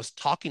internet was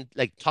talking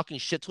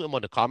shit to him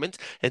on the comments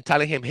and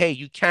telling him, "Hey,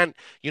 you can't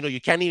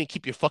even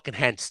keep your fucking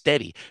hand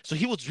steady." So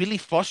he was really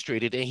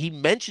frustrated, and he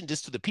mentioned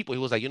this to the people. He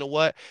was like, "You know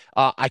what?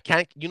 I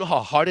can't. You know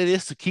how hard it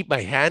is to keep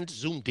my hand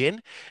zoomed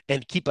in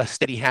and keep a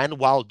steady hand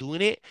while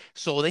doing it."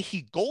 So then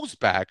he goes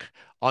back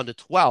on the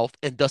 12th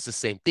and does the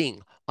same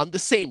thing. On the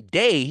same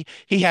day,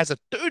 he has a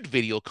third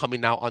video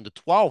coming out on the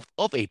 12th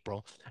of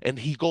April, and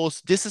he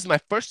goes, "This is my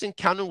first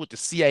encounter with the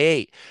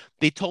CIA.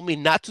 They told me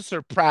not to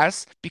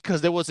suppress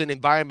because there was an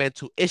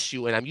environmental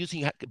issue," and I'm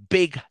using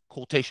big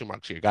quotation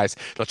marks here, guys.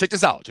 Now check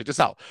this out. Check this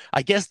out.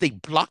 I guess they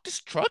blocked his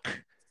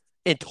truck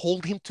and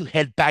told him to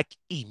head back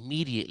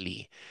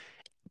immediately,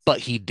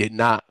 but he did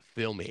not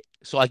film it.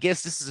 So I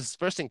guess this is his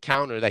first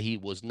encounter that he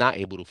was not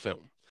able to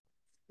film.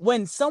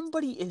 When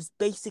somebody is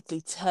basically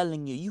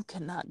telling you you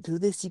cannot do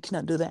this, you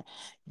cannot do that,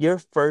 your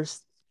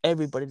first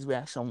everybody's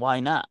reaction,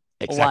 why not?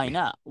 Why Exactly.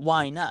 not?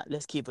 Why not?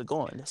 Let's keep it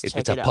going. Let's It's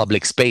check a it out.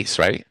 public space,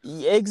 right?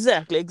 Yeah,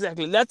 exactly,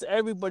 exactly. That's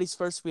everybody's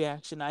first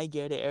reaction. I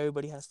get it.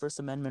 Everybody has First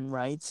Amendment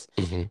rights.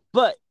 Hmm.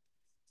 But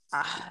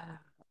ah,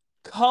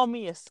 call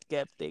me a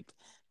skeptic.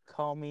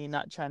 Call me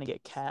not trying to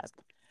get capped.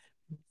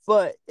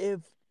 But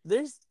if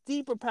there's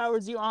deeper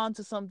powers, you're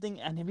onto something.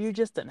 And if you're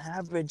just an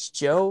average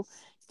Joe,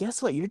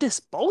 guess what? You're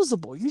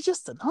disposable. You're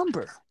just a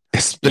number.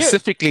 You're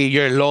Specifically,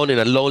 you're alone in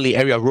a lonely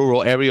area,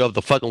 rural area of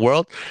the fucking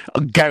world.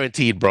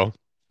 Guaranteed, bro.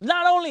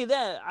 not only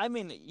that, I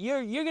mean,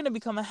 you're gonna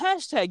become a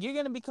hashtag. You're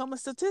gonna become a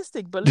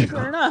statistic, believe it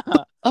or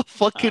not. A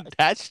fucking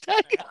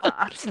hashtag?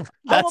 I'm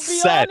That's gonna be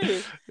sad.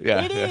 honest.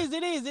 Yeah, It yeah. is,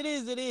 it is, it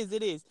is, it is,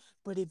 it is.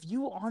 But if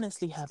you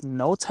honestly have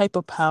no type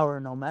of power,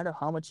 no matter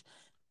how much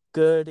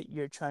good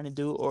you're trying to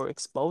do or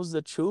expose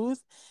the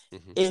truth,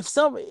 Hmm.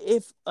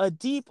 if a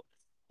deep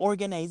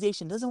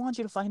organization doesn't want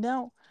you to find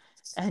out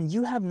and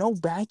you have no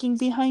backing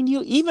behind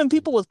you, even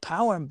people with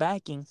power and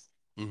backing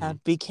Hmm.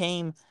 have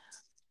became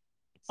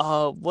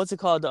what's it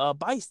called,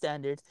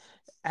 bystander.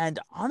 And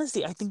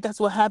honestly, I think that's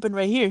what happened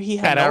right here. He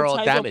had no Collateral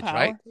type of damage,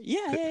 right? power.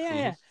 Yeah, yeah, yeah, Hmm.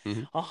 yeah.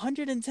 Hmm.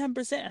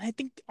 110%. And I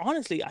think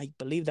honestly, I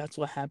believe that's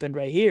what happened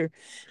right here.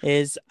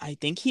 Is I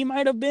think he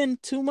might have been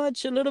too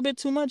much, a little bit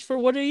too much for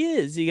what he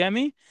is. You get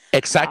me? Uh,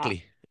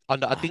 Exactly. I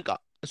uh, think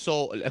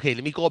so. Okay,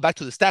 let me go back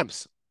to the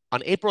stamps.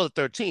 On April the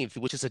 13th,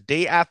 which is a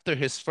day after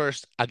his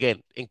first,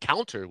 again,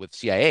 encounter with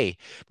CIA,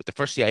 with the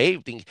first CIA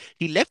thing,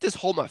 he left his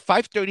home at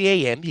 5:30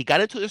 a.m. He got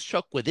into his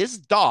truck with his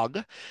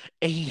dog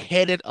and he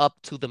headed up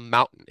to the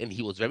mountain. And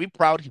he was very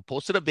proud. He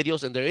posted the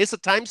videos, and there is a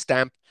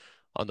timestamp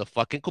on the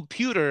fucking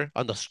computer,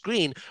 on the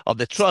screen of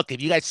the truck.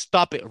 If you guys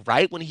stop it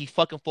right when he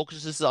fucking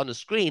focuses on the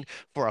screen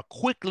for a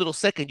quick little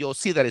second, you'll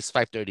see that it's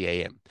 5:30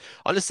 a.m.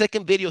 On the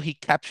second video, he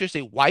captures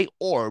a white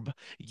orb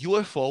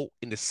UFO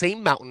in the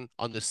same mountain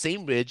on the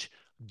same ridge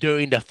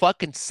during the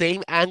fucking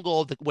same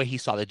angle of where he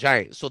saw the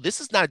giant. So this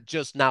is not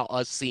just now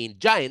us seeing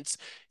giants.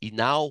 He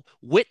now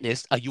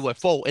witnessed a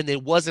UFO, and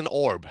it was an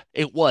orb.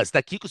 It was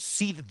like you could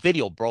see the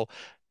video, bro.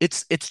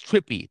 It's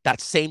trippy.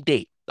 That same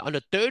date. On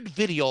the third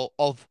video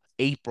of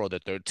April the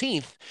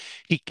 13th,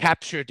 he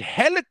captured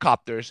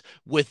helicopters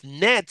with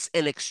nets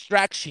and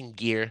extraction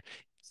gear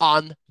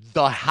on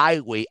the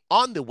highway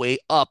on the way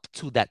up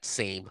to that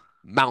same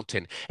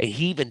mountain. And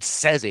he even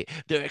says it.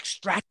 They're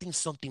extracting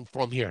something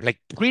from here. Like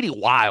pretty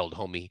wild,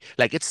 homie.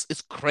 Like it's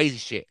crazy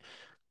shit.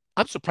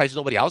 I'm surprised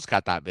nobody else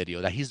got that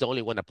video. That he's the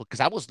only one that put because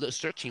I was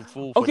searching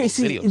for okay, those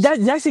see, videos.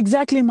 that's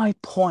exactly my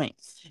point.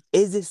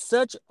 Is it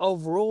such a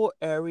rural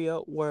area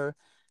where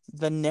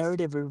the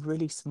narrative is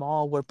really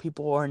small, where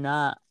people are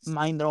not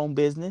mind their own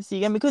business? You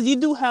get me? Because you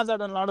do have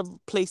that in a lot of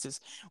places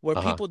where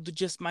Uh-huh. people do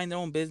just mind their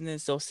own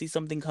business. They'll see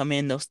something come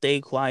in, they'll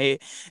stay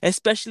quiet.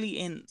 Especially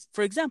in,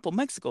 for example,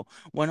 Mexico,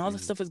 when all the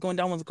Mhm. stuff is going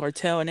down with the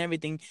cartel and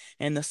everything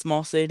in the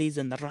small cities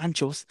and the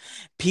ranchos,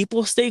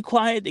 people stay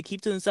quiet. They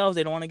keep to themselves.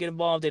 They don't want to get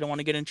involved. They don't want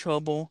to get in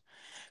trouble.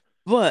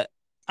 But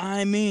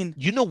I mean,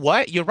 You know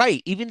what? You're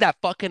right. Even that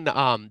fucking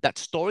that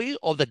story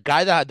of the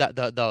guy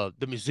the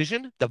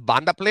musician, the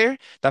banda player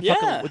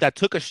yeah. that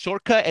took a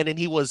shortcut and then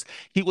he was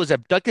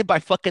abducted by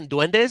fucking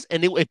duendes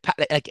and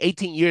like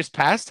 18 years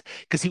passed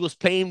because he was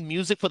playing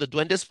music for the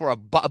duendes for a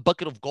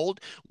bucket of gold.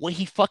 When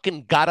he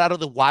fucking got out of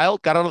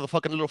the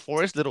fucking little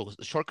forest, little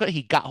shortcut,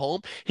 he got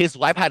home. His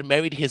wife had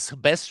married his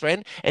best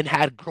friend and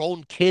had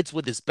grown kids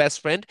with his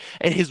best friend.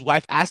 And his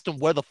wife asked him,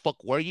 "Where the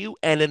fuck were you?"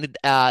 And then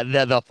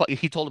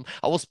he told him,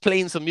 "I was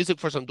playing some music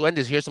for some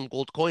duendes. Here's some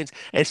gold coins."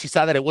 And she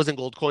saw that it wasn't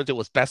gold coins, it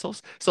was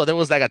pesos. So there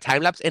was like a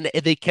time lapse, and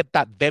they kept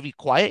that very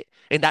quiet.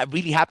 And that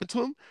really happened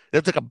to him.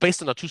 That's like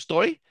based on a true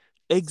story.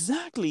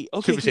 Exactly.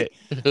 Okay, Trippy okay. shit.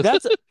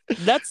 That's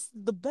that's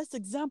the best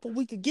example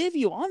we could give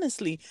you,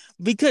 honestly,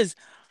 because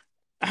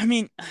I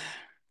mean,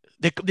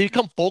 they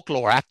become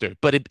folklore after,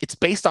 but it's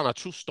based on a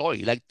true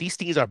story. Like these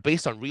things are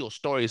based on real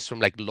stories from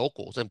like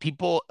locals and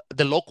people.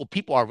 The local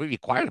people are really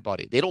quiet about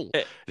it.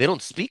 E- They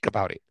don't speak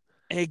about it.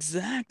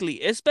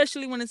 Exactly.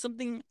 Especially when it's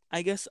something,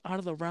 I guess, out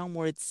of the realm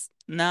where it's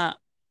not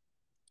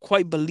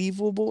quite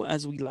believable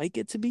as we like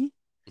it to be.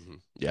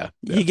 Yeah,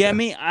 yeah, You get yeah.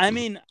 me? I Mhm.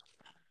 mean,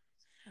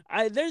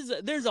 I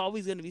there's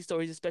always gonna be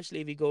stories,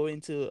 especially if you go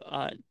into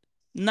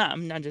not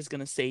I'm not just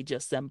gonna say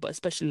just them, but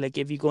especially like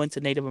if you go into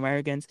Native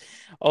Americans,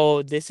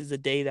 oh, this is a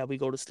day that we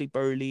go to sleep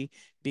early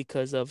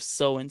because of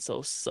so and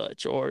so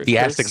such or The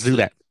Aztecs do because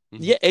that.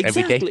 yeah,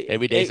 Every day. exactly.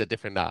 Every day is a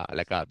different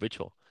like a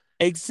ritual.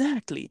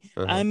 Exactly.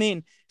 I Uh-huh.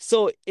 mean,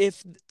 so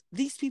if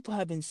these people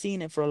have been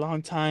seeing it for a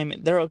long time,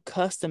 they're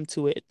accustomed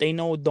to it. They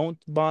know don't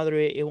bother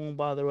it, it won't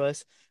bother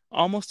us,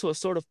 almost to a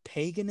sort of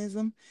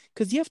paganism.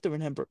 Because you have to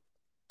remember,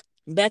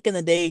 back in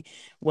the day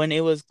when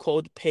it was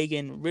called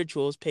pagan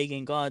rituals,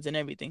 pagan gods and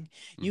everything,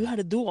 you Mhm. had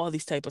to do all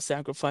these type of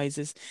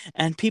sacrifices,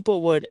 and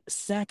people would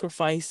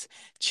sacrifice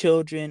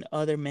children,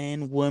 other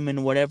men,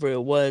 women, whatever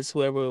it was,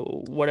 whoever,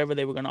 whatever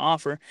they were going to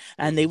offer,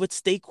 and they Mhm. would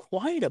stay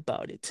quiet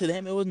about it. To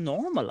them, it was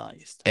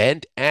normalized.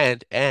 And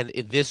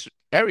in this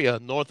area,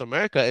 North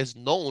America is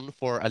known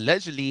for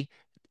allegedly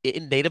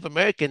in Native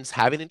Americans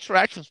having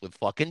interactions with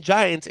fucking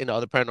giants and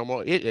other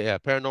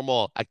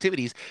paranormal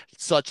activities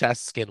such as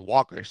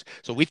skinwalkers.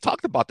 So we've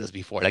talked about this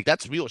before. Like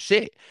that's real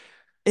shit.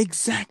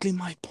 Exactly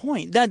my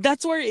point.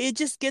 That's where it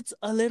just gets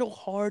a little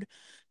hard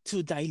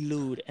to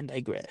dilute and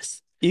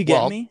digress. You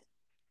get Well, me?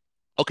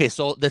 okay,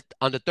 so that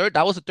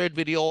was the third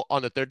video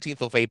on the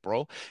 13th of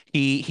April.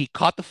 He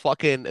caught the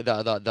fucking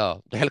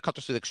the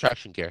helicopters with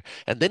extraction gear.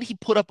 And then he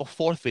put up a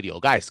fourth video.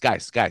 Guys,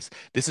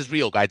 this is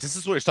real, guys. This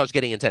is where it starts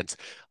getting intense.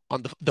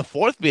 On the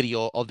fourth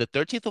video of the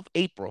 13th of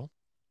April,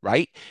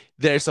 right?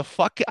 There's a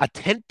fucking at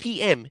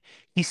 10 p.m.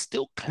 He's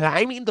still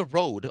climbing the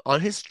road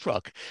on his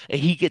truck and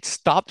he gets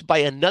stopped by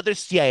another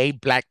CIA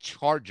black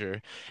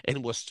charger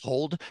and was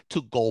told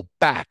to go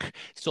back.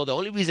 So the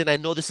only reason I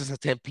know this is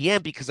at 10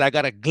 p.m. because I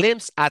got a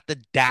glimpse at the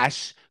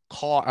dash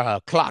car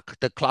clock,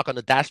 the clock on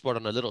the dashboard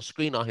on a little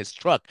screen on his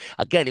truck.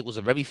 Again, it was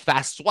a very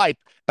fast swipe,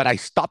 but I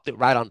stopped it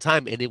right on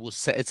time and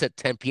it's at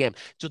 10 p.m.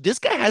 So this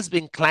guy has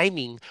been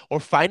climbing or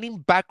finding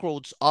back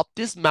roads up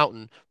this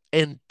mountain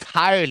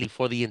entirely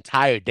for the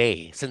entire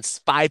day since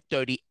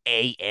 5:30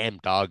 a.m.,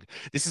 dog.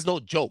 This is no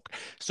joke.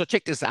 So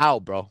check this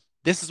out, bro.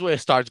 This is where it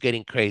starts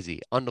getting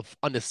crazy. On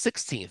the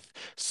 16th,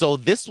 so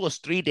this was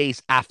 3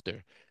 days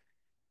after.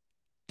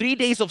 3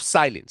 days of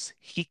silence.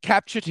 He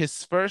captured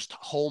his first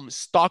home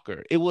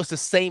stalker. It was the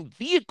same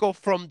vehicle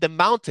from the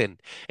mountain.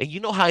 And you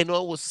know how I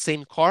know it was the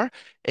same car?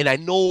 And I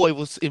know it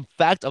was, in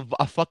fact,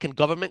 a fucking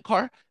government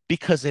car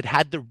because it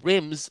had the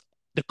rims,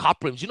 the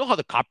cop rims. You know how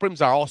the cop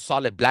rims are all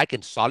solid black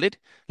and solid?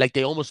 Like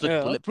they almost look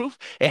Yeah, bulletproof?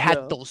 It had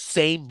yeah. those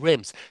same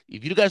rims.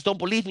 If you guys don't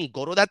believe me,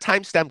 go to that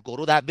timestamp, go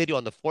to that video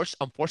on the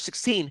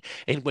 416,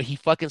 and when he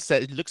fucking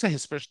said, he looks at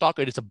his first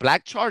stalker, it's a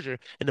black charger.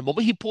 And the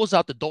moment he pulls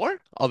out the door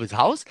of his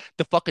house,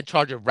 the fucking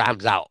charger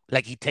rams out.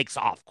 Like he takes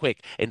off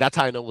quick. And that's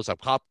how I know it was a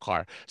cop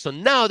car. So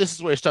now this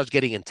is where it starts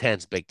getting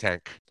intense, Big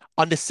Tank.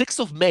 On the 6th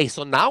of May,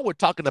 so now we're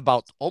talking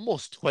about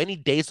almost 20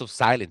 days of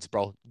silence,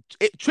 bro.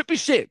 Trippy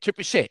shit,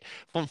 trippy shit.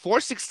 From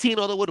 416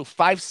 all the way to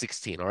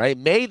 516, all right?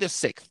 May the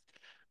 6th.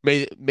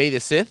 May the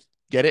 6th.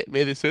 Get it?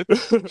 May the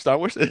 6th. Star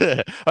Wars.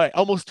 All right,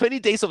 almost 20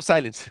 days of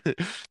silence.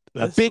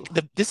 That's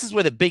This is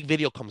where the big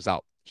video comes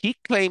out. He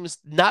claims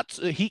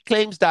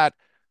that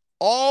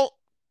all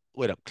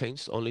wait up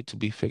claims only to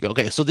be figured.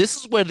 Okay, so this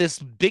is where this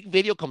big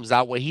video comes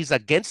out where he's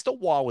against the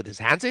wall with his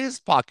hands in his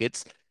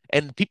pockets,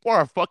 and people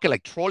are fucking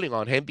like trolling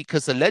on him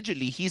because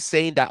allegedly he's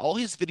saying that all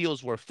his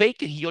videos were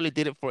fake and he only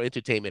did it for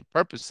entertainment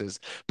purposes.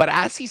 But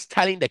as he's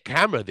telling the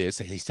camera this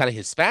and he's telling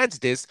his fans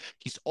this,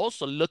 he's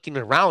also looking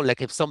around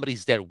like if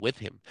somebody's there with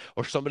him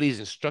or somebody's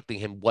instructing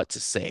him what to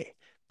say.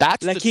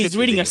 That's the like he's trippy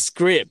reading a video,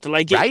 script.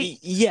 Like right?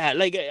 yeah,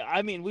 like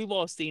I mean, we've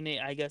all seen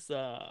it. I guess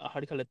how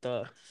do you call it,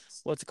 the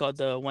what's it called,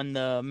 the when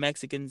the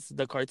Mexicans,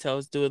 the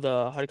cartels do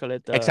the, how do you call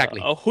it, the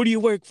Exactly. who do you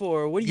work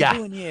for? What are you Yeah.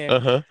 doing here?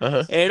 Uh-huh.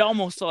 Uh-huh. It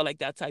almost saw like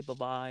that type of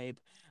vibe.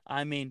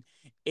 I mean,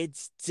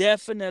 it's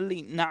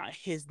definitely not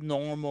his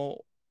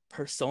normal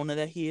persona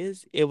that he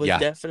is. It was Yeah.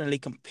 definitely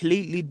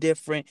completely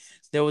different.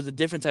 There was a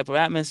different type of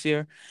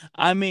atmosphere.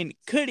 I mean,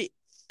 could it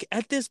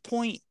at this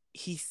point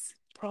he's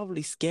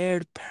probably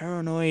scared,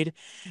 paranoid,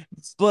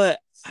 but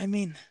I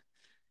mean,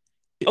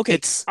 okay,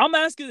 It's I'm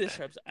gonna ask you this,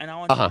 Trebs, and I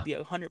want you to uh-huh. be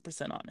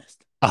 100%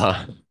 honest.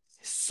 Uh-huh.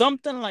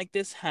 Something like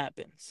this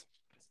happens,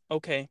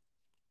 okay?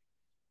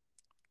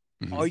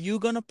 Mhm. Are you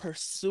gonna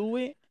pursue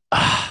it?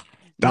 Ah,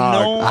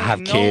 dog, I No,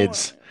 have no,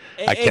 kids.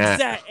 I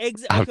can't.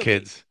 I have okay, okay,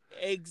 kids.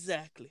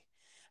 exactly.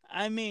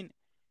 I mean,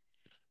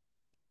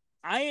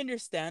 I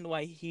understand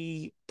why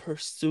he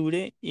pursued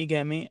it. You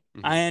get me?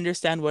 Hmm. I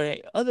understand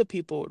why other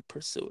people would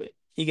pursue it.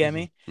 You get Hmm.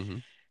 me? Hmm.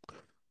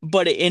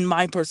 But in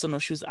my personal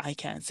shoes, I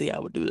can't say I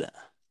would do that.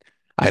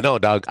 I know,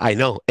 dog. I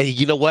know. And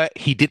you know what?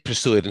 He did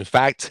pursue it. In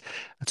fact,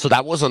 so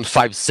that was on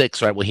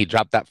 5/6, right? When he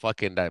dropped that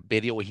fucking that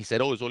video where he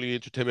said, "Oh, it's only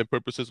entertainment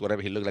purposes,"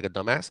 whatever. He looked like a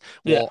dumbass.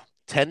 Yeah. Well,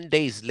 10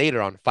 days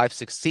later on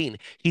 5/16,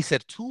 he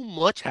said too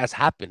much has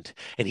happened.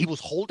 And he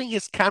was holding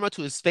his camera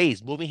to his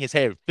face, moving his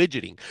hair,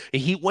 fidgeting.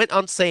 And he went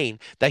on saying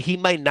that he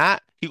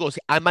goes,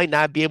 I might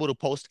not be able to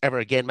post ever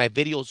again. My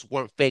videos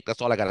weren't fake.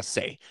 That's all I gotta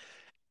say.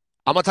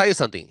 I'm gonna tell you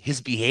something. His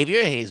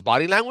behavior and his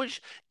body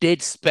language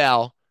did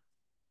spell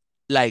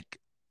like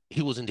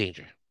he was in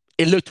danger.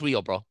 It looked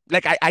real, bro.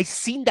 Like I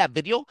seen that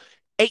video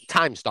 8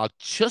 times, dog,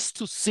 just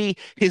to see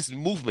his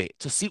movement,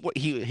 to see what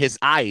his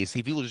eyes,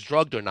 if he was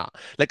drugged or not.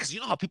 Like, cause you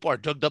know how people are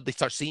drugged up, they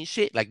start seeing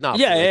shit. Like, nah,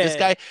 Yeah, fool, like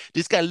yeah,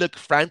 this guy looked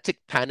frantic,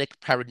 panic,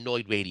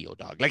 paranoid radio,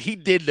 dog. Like he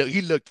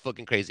looked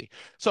fucking crazy.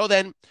 So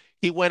then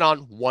he went on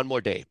one more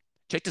day.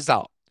 Check this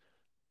out.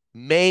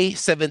 May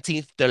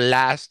 17th, the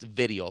last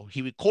video.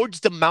 He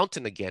records the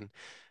mountain again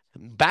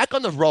back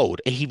on the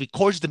road, and he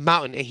records the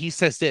mountain, and he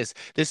says this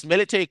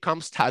military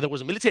comms tower, there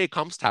was a military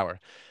comms tower.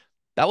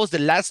 That was the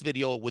last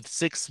video with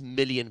 6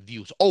 million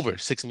views, over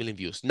 6 million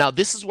views. Now,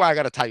 this is where I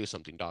gotta tell you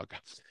something, dog.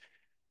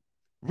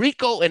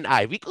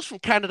 Rico's from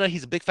Canada,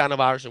 he's a big fan of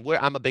ours, and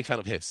I'm a big fan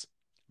of his.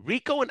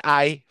 Rico and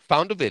I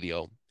found a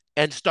video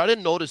and started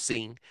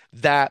noticing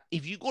that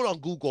if you go on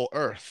Google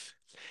Earth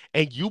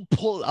and you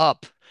pull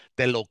up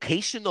the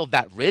location of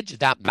that ridge,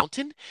 that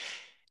mountain,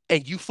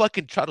 and you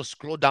fucking try to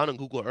scroll down on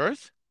Google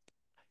Earth,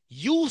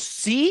 you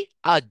see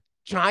a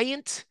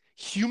giant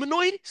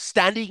humanoid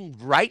standing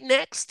right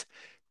next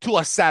to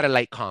a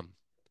satellite comm.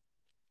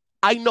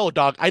 I know,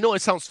 dog. I know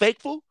it sounds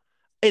fake, fool.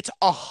 It's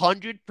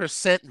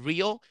 100%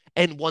 real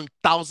and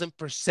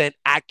 1000%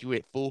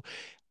 accurate, fool.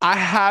 I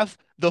have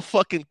the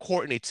fucking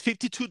coordinates.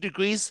 52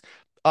 degrees,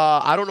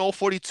 I don't know,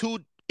 42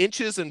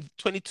 inches and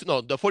 22,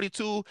 no, the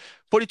 42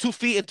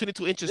 feet and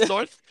 22 inches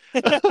north,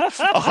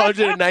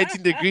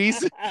 119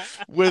 degrees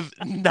with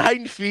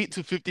 9 feet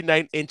to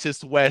 59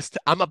 inches west.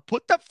 I'm gonna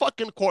put the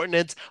fucking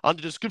coordinates on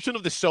the description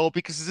of the show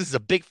because this is a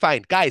big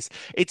find. Guys,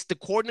 it's the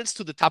coordinates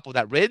to the top of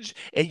that ridge,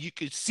 and you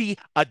could see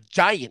a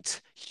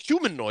giant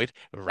humanoid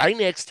right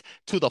next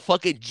to the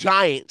fucking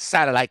giant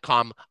satellite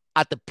comm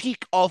at the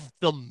peak of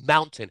the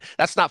mountain.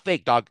 That's not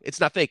fake, dog. It's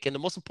not fake. And the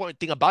most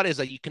important thing about it is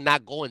that you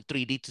cannot go in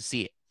 3D to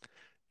see it.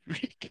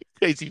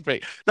 Crazy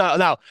fake. Now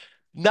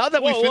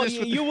that we well, finished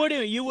with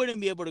you wouldn't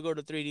be able to go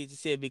to 3D to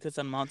see it because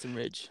on Mountain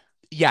Ridge.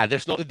 yeah,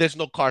 there's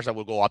no cars that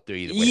will go up there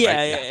either way, Yeah,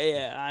 right? Yeah.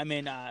 yeah. I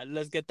mean,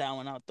 let's get that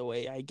one out the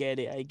way. I get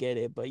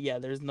it. But yeah,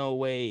 there's no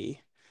way.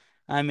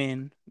 I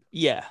mean,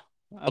 yeah.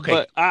 Okay.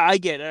 But I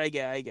get it. I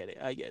get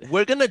it.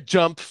 We're gonna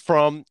jump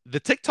from the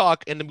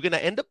TikTok and then we're gonna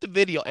end up the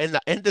video and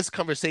end this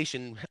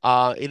conversation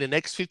in the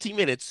next 15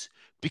 minutes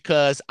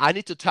because I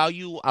need to tell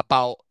you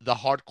about the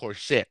hardcore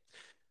shit.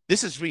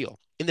 This is real.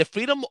 In the in the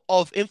Freedom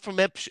of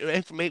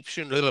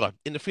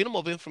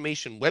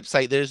Information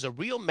website, there's a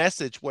real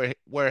message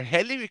where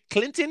Hillary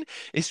Clinton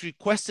is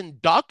requesting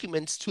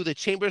documents to the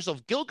chambers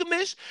of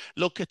Gilgamesh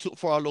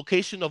for a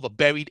location of a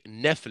buried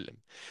Nephilim.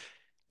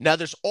 Now,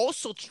 there's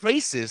also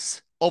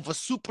traces of a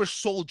super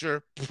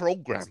soldier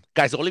program.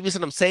 Guys, the only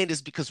reason I'm saying this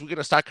is because we're going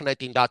to start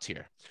connecting dots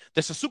here.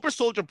 There's a super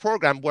soldier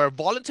program where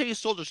voluntary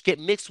soldiers get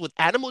mixed with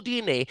animal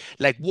DNA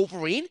like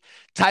Wolverine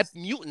type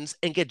mutants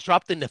and get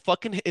dropped in the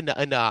fucking in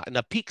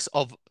the peaks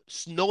of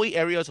snowy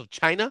areas of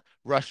China,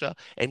 Russia,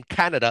 and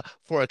Canada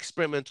for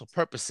experimental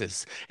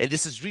purposes. And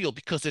this is real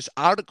because there's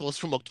articles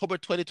from October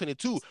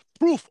 2022,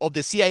 proof of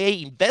the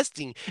CIA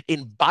investing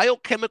in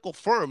biochemical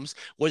firms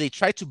where they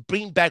try to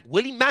bring back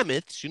woolly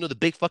mammoths,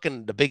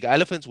 the big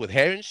elephants with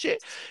hair and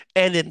shit,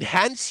 and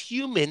enhance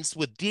humans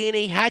with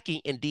DNA hacking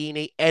and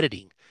DNA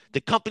editing. The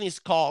company is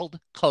called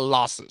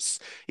Colossus.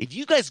 If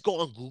you guys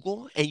go on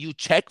Google and you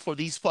check for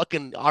these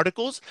fucking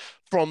articles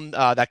from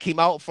that came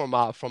out from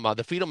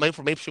the Freedom of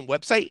Information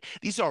website,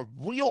 these are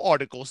real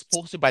articles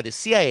posted by the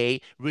CIA,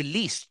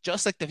 released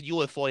just like the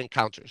UFO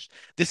encounters.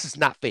 This is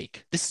not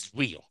fake. This is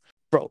real.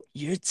 Bro,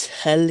 you're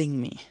telling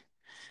me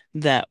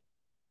that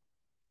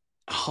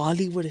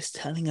Hollywood is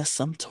telling us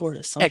some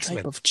X-Men.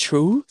 type of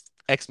truth?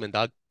 X-Men,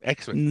 dog.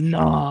 X-Men.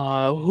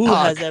 Nah, who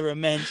Dog. has ever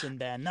mentioned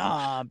that?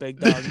 Nah, big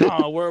dog.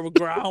 Nah, we're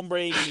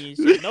groundbreaking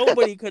shit.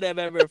 Nobody could have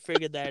ever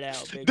figured that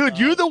out, big Dude, dog.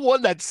 you're the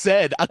one that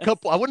said I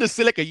want to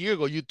say like a year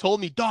ago, you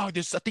told me, dog,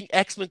 there's something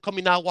X-Men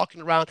coming out,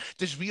 walking around.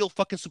 There's real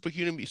fucking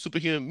superhuman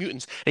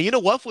mutants. And you know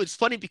what? It's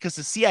funny because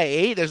the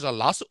CIA, there's a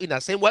lawsuit in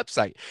that same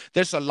website.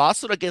 There's a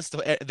lawsuit against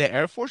the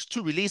Air Force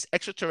to release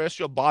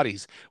extraterrestrial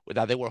bodies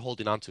that they were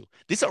holding on to.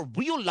 These are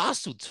real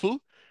lawsuits,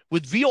 fool,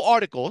 with real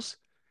articles.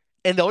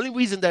 And the only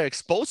reason they're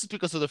exposed is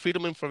because of the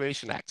Freedom of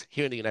Information Act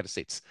here in the United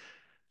States.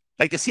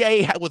 Like the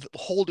CIA was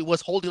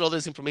holding all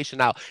this information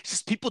out. It's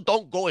just people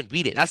don't go and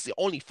read it. That's the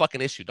only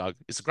fucking issue, dog.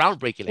 It's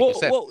groundbreaking, like you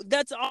said. Well,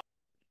 that's our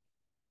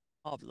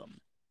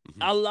problem. Mhm.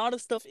 A lot of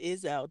stuff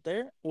is out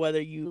there,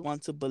 whether you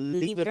want to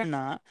believe it or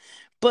not.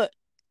 But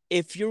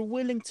if you're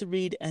willing to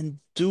read and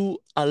do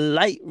a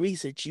light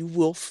research, you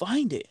will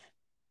find it.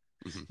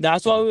 Mhm.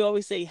 That's why Mhm. we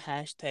always say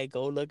hashtag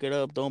go look it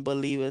up. Don't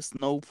believe us,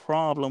 no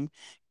problem.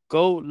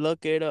 Go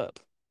look it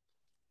up.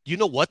 You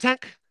know what,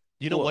 Tank?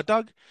 You know What? what,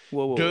 dog?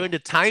 Whoa. During the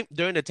time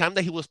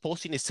that he was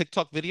posting his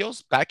TikTok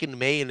videos back in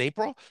May and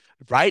April,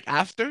 right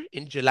after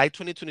in July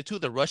 2022,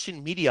 the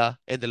Russian media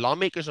and the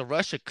lawmakers of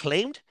Russia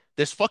claimed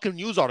there's fucking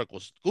news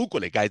articles.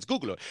 Google it, guys.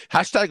 Google it.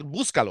 Hashtag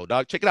Buscalo,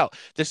 dog. Check it out.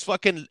 There's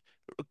fucking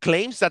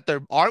claims that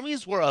their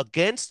armies were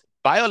against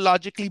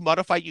biologically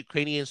modified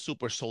Ukrainian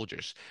super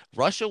soldiers.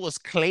 Russia was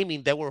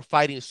claiming they were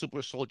fighting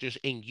super soldiers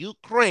in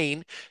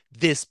Ukraine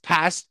this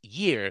past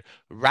year,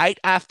 right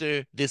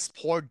after this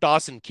poor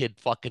Dawson kid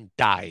fucking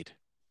died.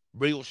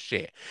 Real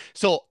shit.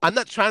 So I'm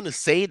not trying to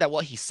say that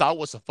what he saw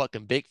was a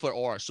fucking Bigfoot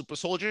or a super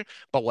soldier,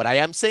 but what I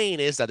am saying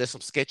is that there's some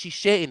sketchy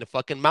shit in the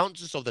fucking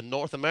mountains of the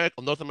North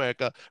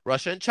America,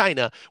 Russia and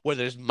China, where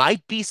there's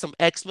might be some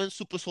X-Men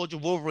super soldier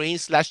Wolverine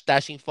slash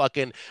dashing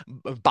fucking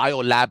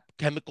biolab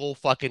chemical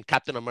fucking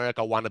Captain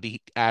America wannabe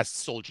ass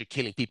soldier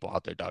killing people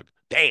out there, dog.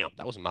 Damn,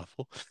 that was a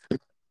mouthful.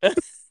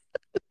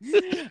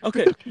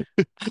 Okay.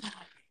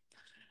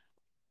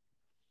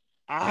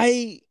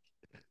 I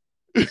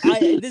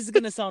this is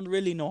gonna sound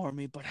really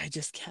normy, but I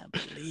just can't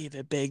believe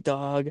it, big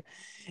dog.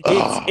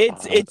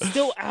 It's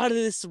still out of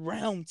this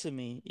realm to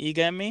me. You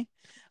get me?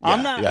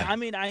 I'm not. Yeah. I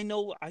mean, I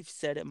know I've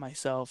said it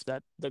myself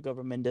that the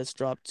government does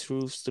drop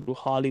truths through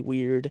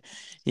Hollyweird.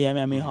 Yeah,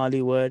 I mean Mhm.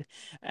 Hollywood,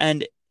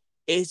 and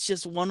it's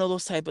just one of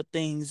those type of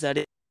things that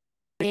it's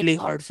really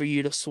hard for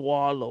you to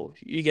swallow.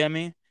 You get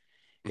me?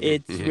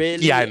 It's Yeah, I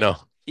really. know.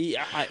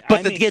 Yeah, I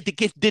But mean, the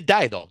kid did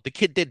die though. The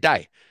kid did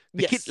die.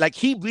 The kid, yes. like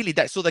he really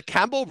died. So the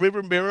Campbell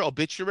River Mirror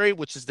obituary,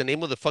 which is the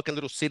name of the fucking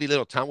little city,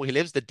 little town where he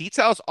lives, the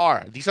details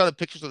are these are the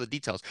pictures of the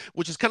details,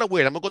 which is kind of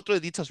weird. I'm gonna go through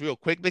the details real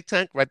quick, Big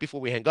Tank, right before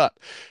we hang up.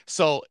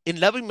 So in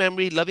loving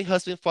memory, loving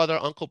husband, father,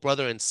 uncle,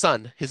 brother, and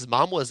son. His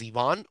mom was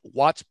Yvonne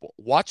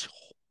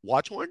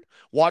Watchhorn,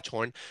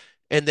 Watchhorn,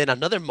 and then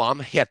another mom.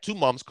 He had two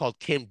moms called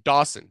Kim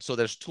Dawson. So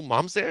there's two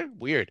moms there.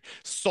 Weird.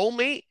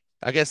 Soulmate,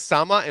 I guess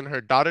Sama and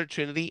her daughter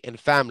Trinity and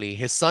family.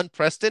 His son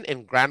Preston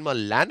and grandma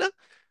Lana.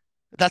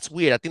 That's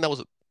weird. I think that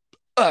was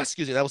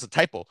excuse me, that was a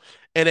typo.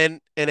 And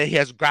then he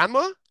has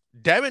grandma,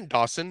 Darren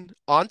Dawson,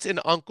 aunt and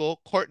uncle,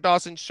 Court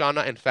Dawson,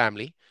 Shauna, and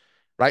family.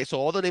 Right? So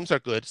all the names are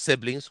good.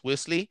 Siblings,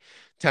 Wesley,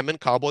 Temin,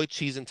 Cowboy,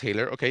 Cheese, and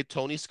Taylor. Okay,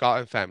 Tony, Scott,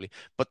 and family.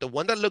 But the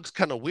one that looks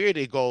kind of weird,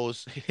 it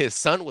goes, his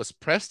son was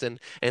Preston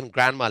and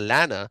grandma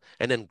Lana,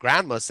 and then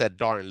grandma said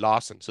Darren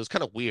Lawson. So it's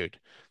kind of weird.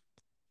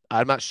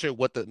 I'm not sure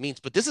what that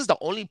means, but this is the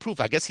only proof.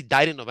 I guess he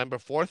died in November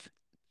 4th.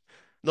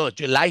 No,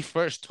 July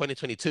 1st,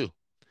 2022.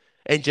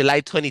 And July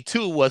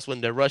 22 was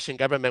when the Russian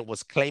government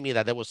was claiming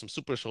that there was some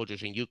super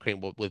soldiers in Ukraine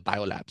with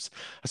biolabs.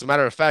 As a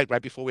matter of fact,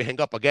 right before we hang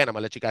up again, I'm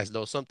gonna let you guys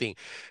know something.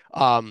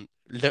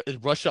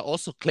 Russia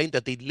also claimed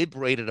that they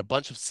liberated a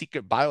bunch of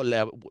secret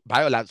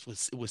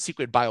biolabs with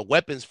secret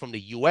bioweapons from the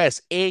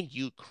US and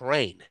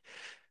Ukraine.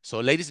 So,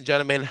 ladies and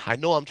gentlemen, I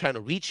know I'm trying to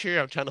reach here.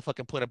 I'm trying to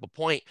fucking put up a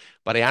point,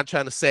 but I am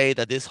trying to say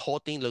that this whole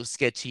thing looks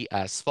sketchy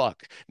as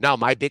fuck. Now,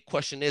 my big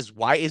question is,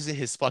 why isn't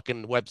his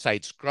fucking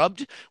website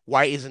scrubbed?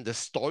 Why isn't the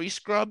story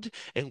scrubbed?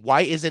 And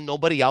why isn't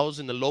nobody else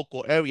in the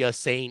local area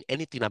saying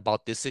anything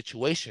about this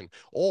situation?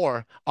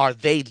 Or are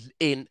they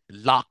in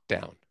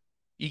lockdown?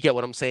 You get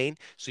what I'm saying?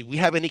 So if we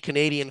have any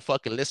Canadian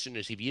fucking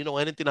listeners, if you know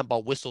anything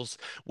about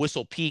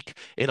Whistle Peak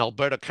in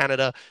Alberta,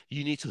 Canada,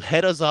 you need to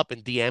hit us up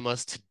and DM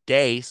us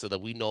today so that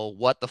we know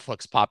what the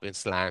fuck's popping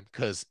slam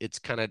because it's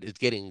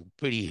getting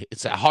pretty,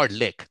 it's a hard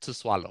lick to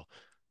swallow.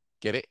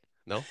 Get it?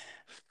 No?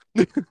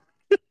 What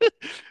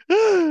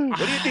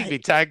do you think, I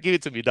Big Tag? Give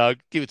it to me, dog.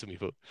 Give it to me,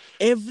 fool.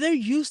 If they're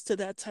used to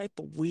that type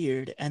of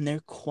weird and they're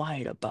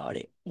quiet about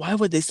it, why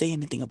would they say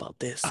anything about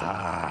this?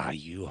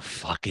 You a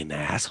fucking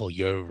asshole.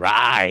 You're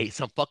right.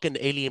 Some fucking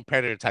alien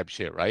predator type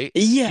shit, right?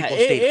 Yeah, People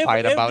stayed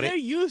quiet if about they're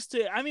it. used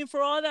to it, I mean,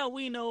 for all that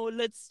we know,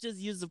 let's just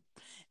use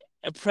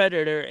a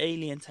predator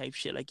alien type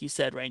shit, like you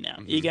said right now.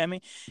 You Hmm. get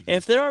me? Hmm.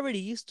 If they're already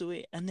used to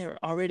it and they're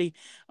already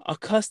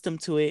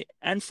accustomed to it,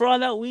 and for all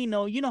that we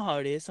know, you know how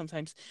it is.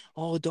 Sometimes,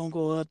 oh, don't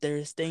go up there,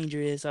 it's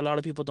dangerous. A lot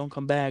of people don't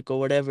come back or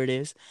whatever it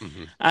is.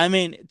 Hmm. I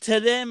mean, to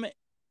them,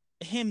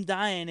 him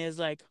dying is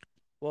like,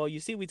 well,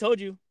 you see, we told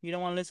you. You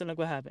don't want to listen. Look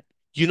what happened.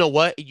 You know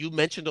what? You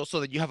mentioned also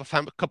that you have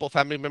couple of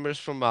family members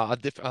from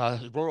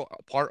rural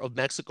part of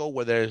Mexico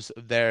where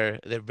they're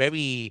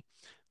very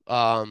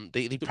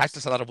they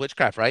practice a lot of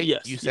witchcraft, right? You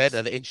Yes, said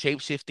yes. in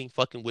shape-shifting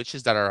fucking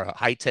witches that are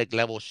high-tech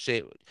level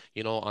shit,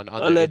 on their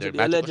Allegedly, magical shit.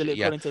 allegedly,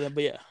 Yeah. according to them.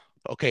 But yeah,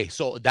 Okay,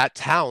 so that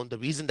town, the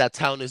reason that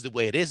town is the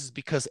way it is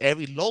because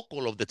every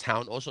local of the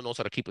town also knows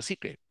how to keep a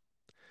secret,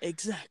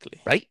 exactly.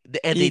 right?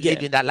 And You they live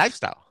get in that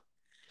lifestyle.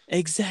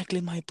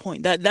 exactly my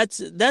point.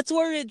 That's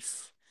where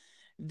it's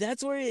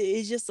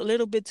just a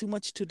little bit too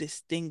much to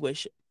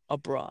distinguish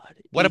abroad.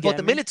 What You about get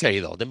the me? military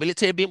though? The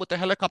military being with the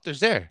helicopters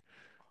there.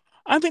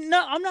 I mean,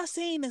 no, I'm not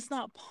saying it's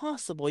not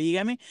possible. You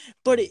get me?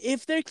 But Mhm.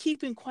 if they're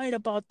keeping quiet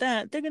about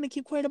that, they're gonna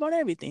keep quiet about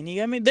everything. You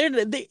get me?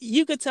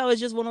 You could tell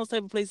it's just one of those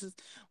type of places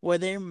where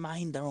they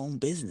mind their own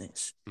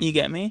business. You Mhm.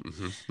 get me?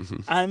 Mhm.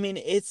 Mhm. I mean,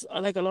 it's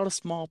like a lot of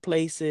small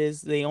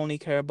places. They only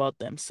care about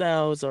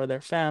themselves or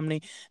their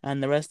family,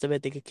 and the rest of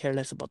it, they could care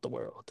less about the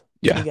world.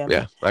 You Yeah, get me?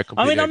 yeah, I I mean,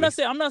 completely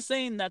agree. I'm not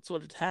saying that's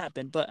what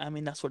happened, but I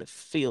mean, that's what it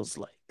feels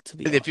like. To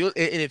be And honest.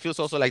 it feels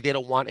also like they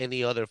don't want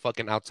any other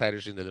fucking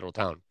outsiders in the little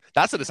town.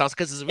 That's what it sounds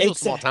because it's a real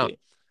small town.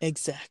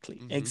 Exactly.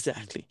 Hmm.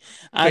 Exactly.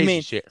 I Crazy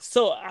mean, shit.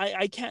 so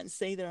I can't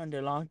say they're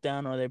under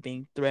lockdown or they're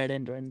being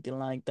threatened or anything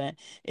like that.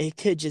 It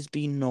could just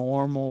be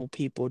normal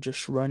people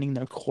just running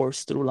their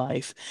course through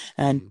life,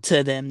 and Mhm.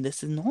 to them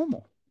this is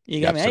normal. You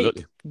Yeah, get me? Hey,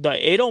 absolutely.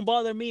 it don't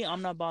bother me.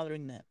 I'm not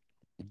bothering them.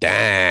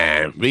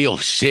 Damn, real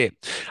shit.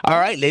 All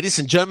right, ladies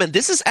and gentlemen,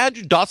 this is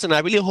Andrew Dawson. I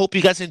really hope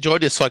you guys enjoyed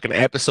this fucking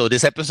episode.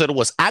 This episode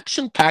was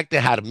action packed.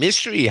 It had a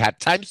mystery, it had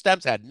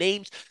timestamps, it had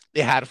names,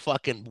 it had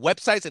fucking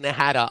websites, and it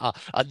had a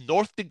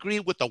north degree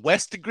with a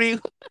west degree.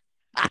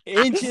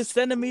 Inches,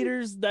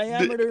 centimeters,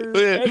 diameter,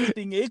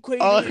 everything, Uh,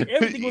 equator,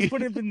 everything was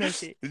put up in that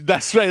shit.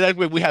 that's right. That's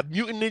right. We have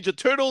Mutant Ninja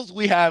Turtles.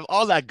 We have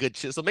all that good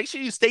shit. So make sure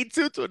you stay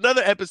tuned to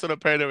another episode of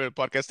Paranormal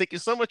Podcast. Thank you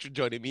so much for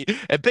joining me.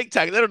 And Big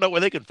Tag, let them know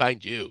where they can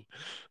find you.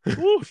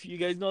 Woof, you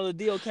guys know the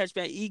deal. Catch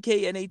me at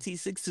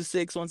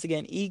EKNAT626. Once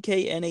again,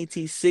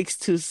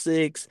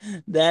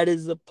 EKNAT626. That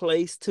is the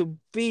place to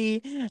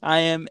be. I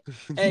am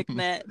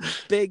Eknat,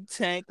 Big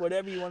Tank,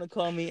 whatever you want to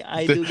call me.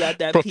 I do got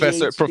that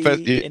Professor.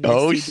 PhD in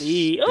Oh,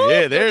 STD. yeah, Oh,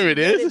 don't there you it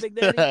get it, is. Big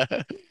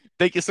Daddy?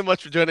 Thank you so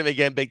much for joining me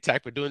again, Big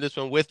Tech, for doing this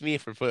one with me,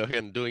 for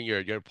again, doing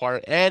your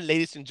part. And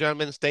ladies and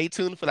gentlemen, stay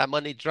tuned for that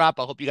Monday drop.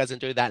 I hope you guys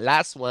enjoyed that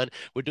last one.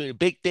 We're doing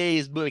big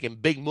days, making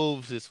big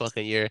moves this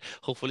fucking year.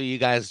 Hopefully, you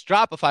guys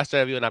drop a 5-star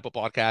review on Apple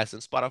Podcasts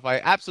and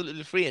Spotify,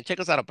 absolutely free. And check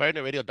us out on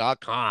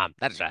ParanorMalRadio.com.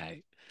 That's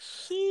right.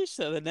 Sheesh.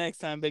 Till the next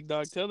time, Big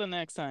Dog. Till the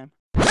next time.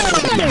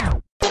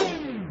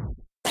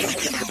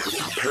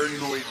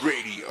 Paranoid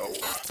Radio.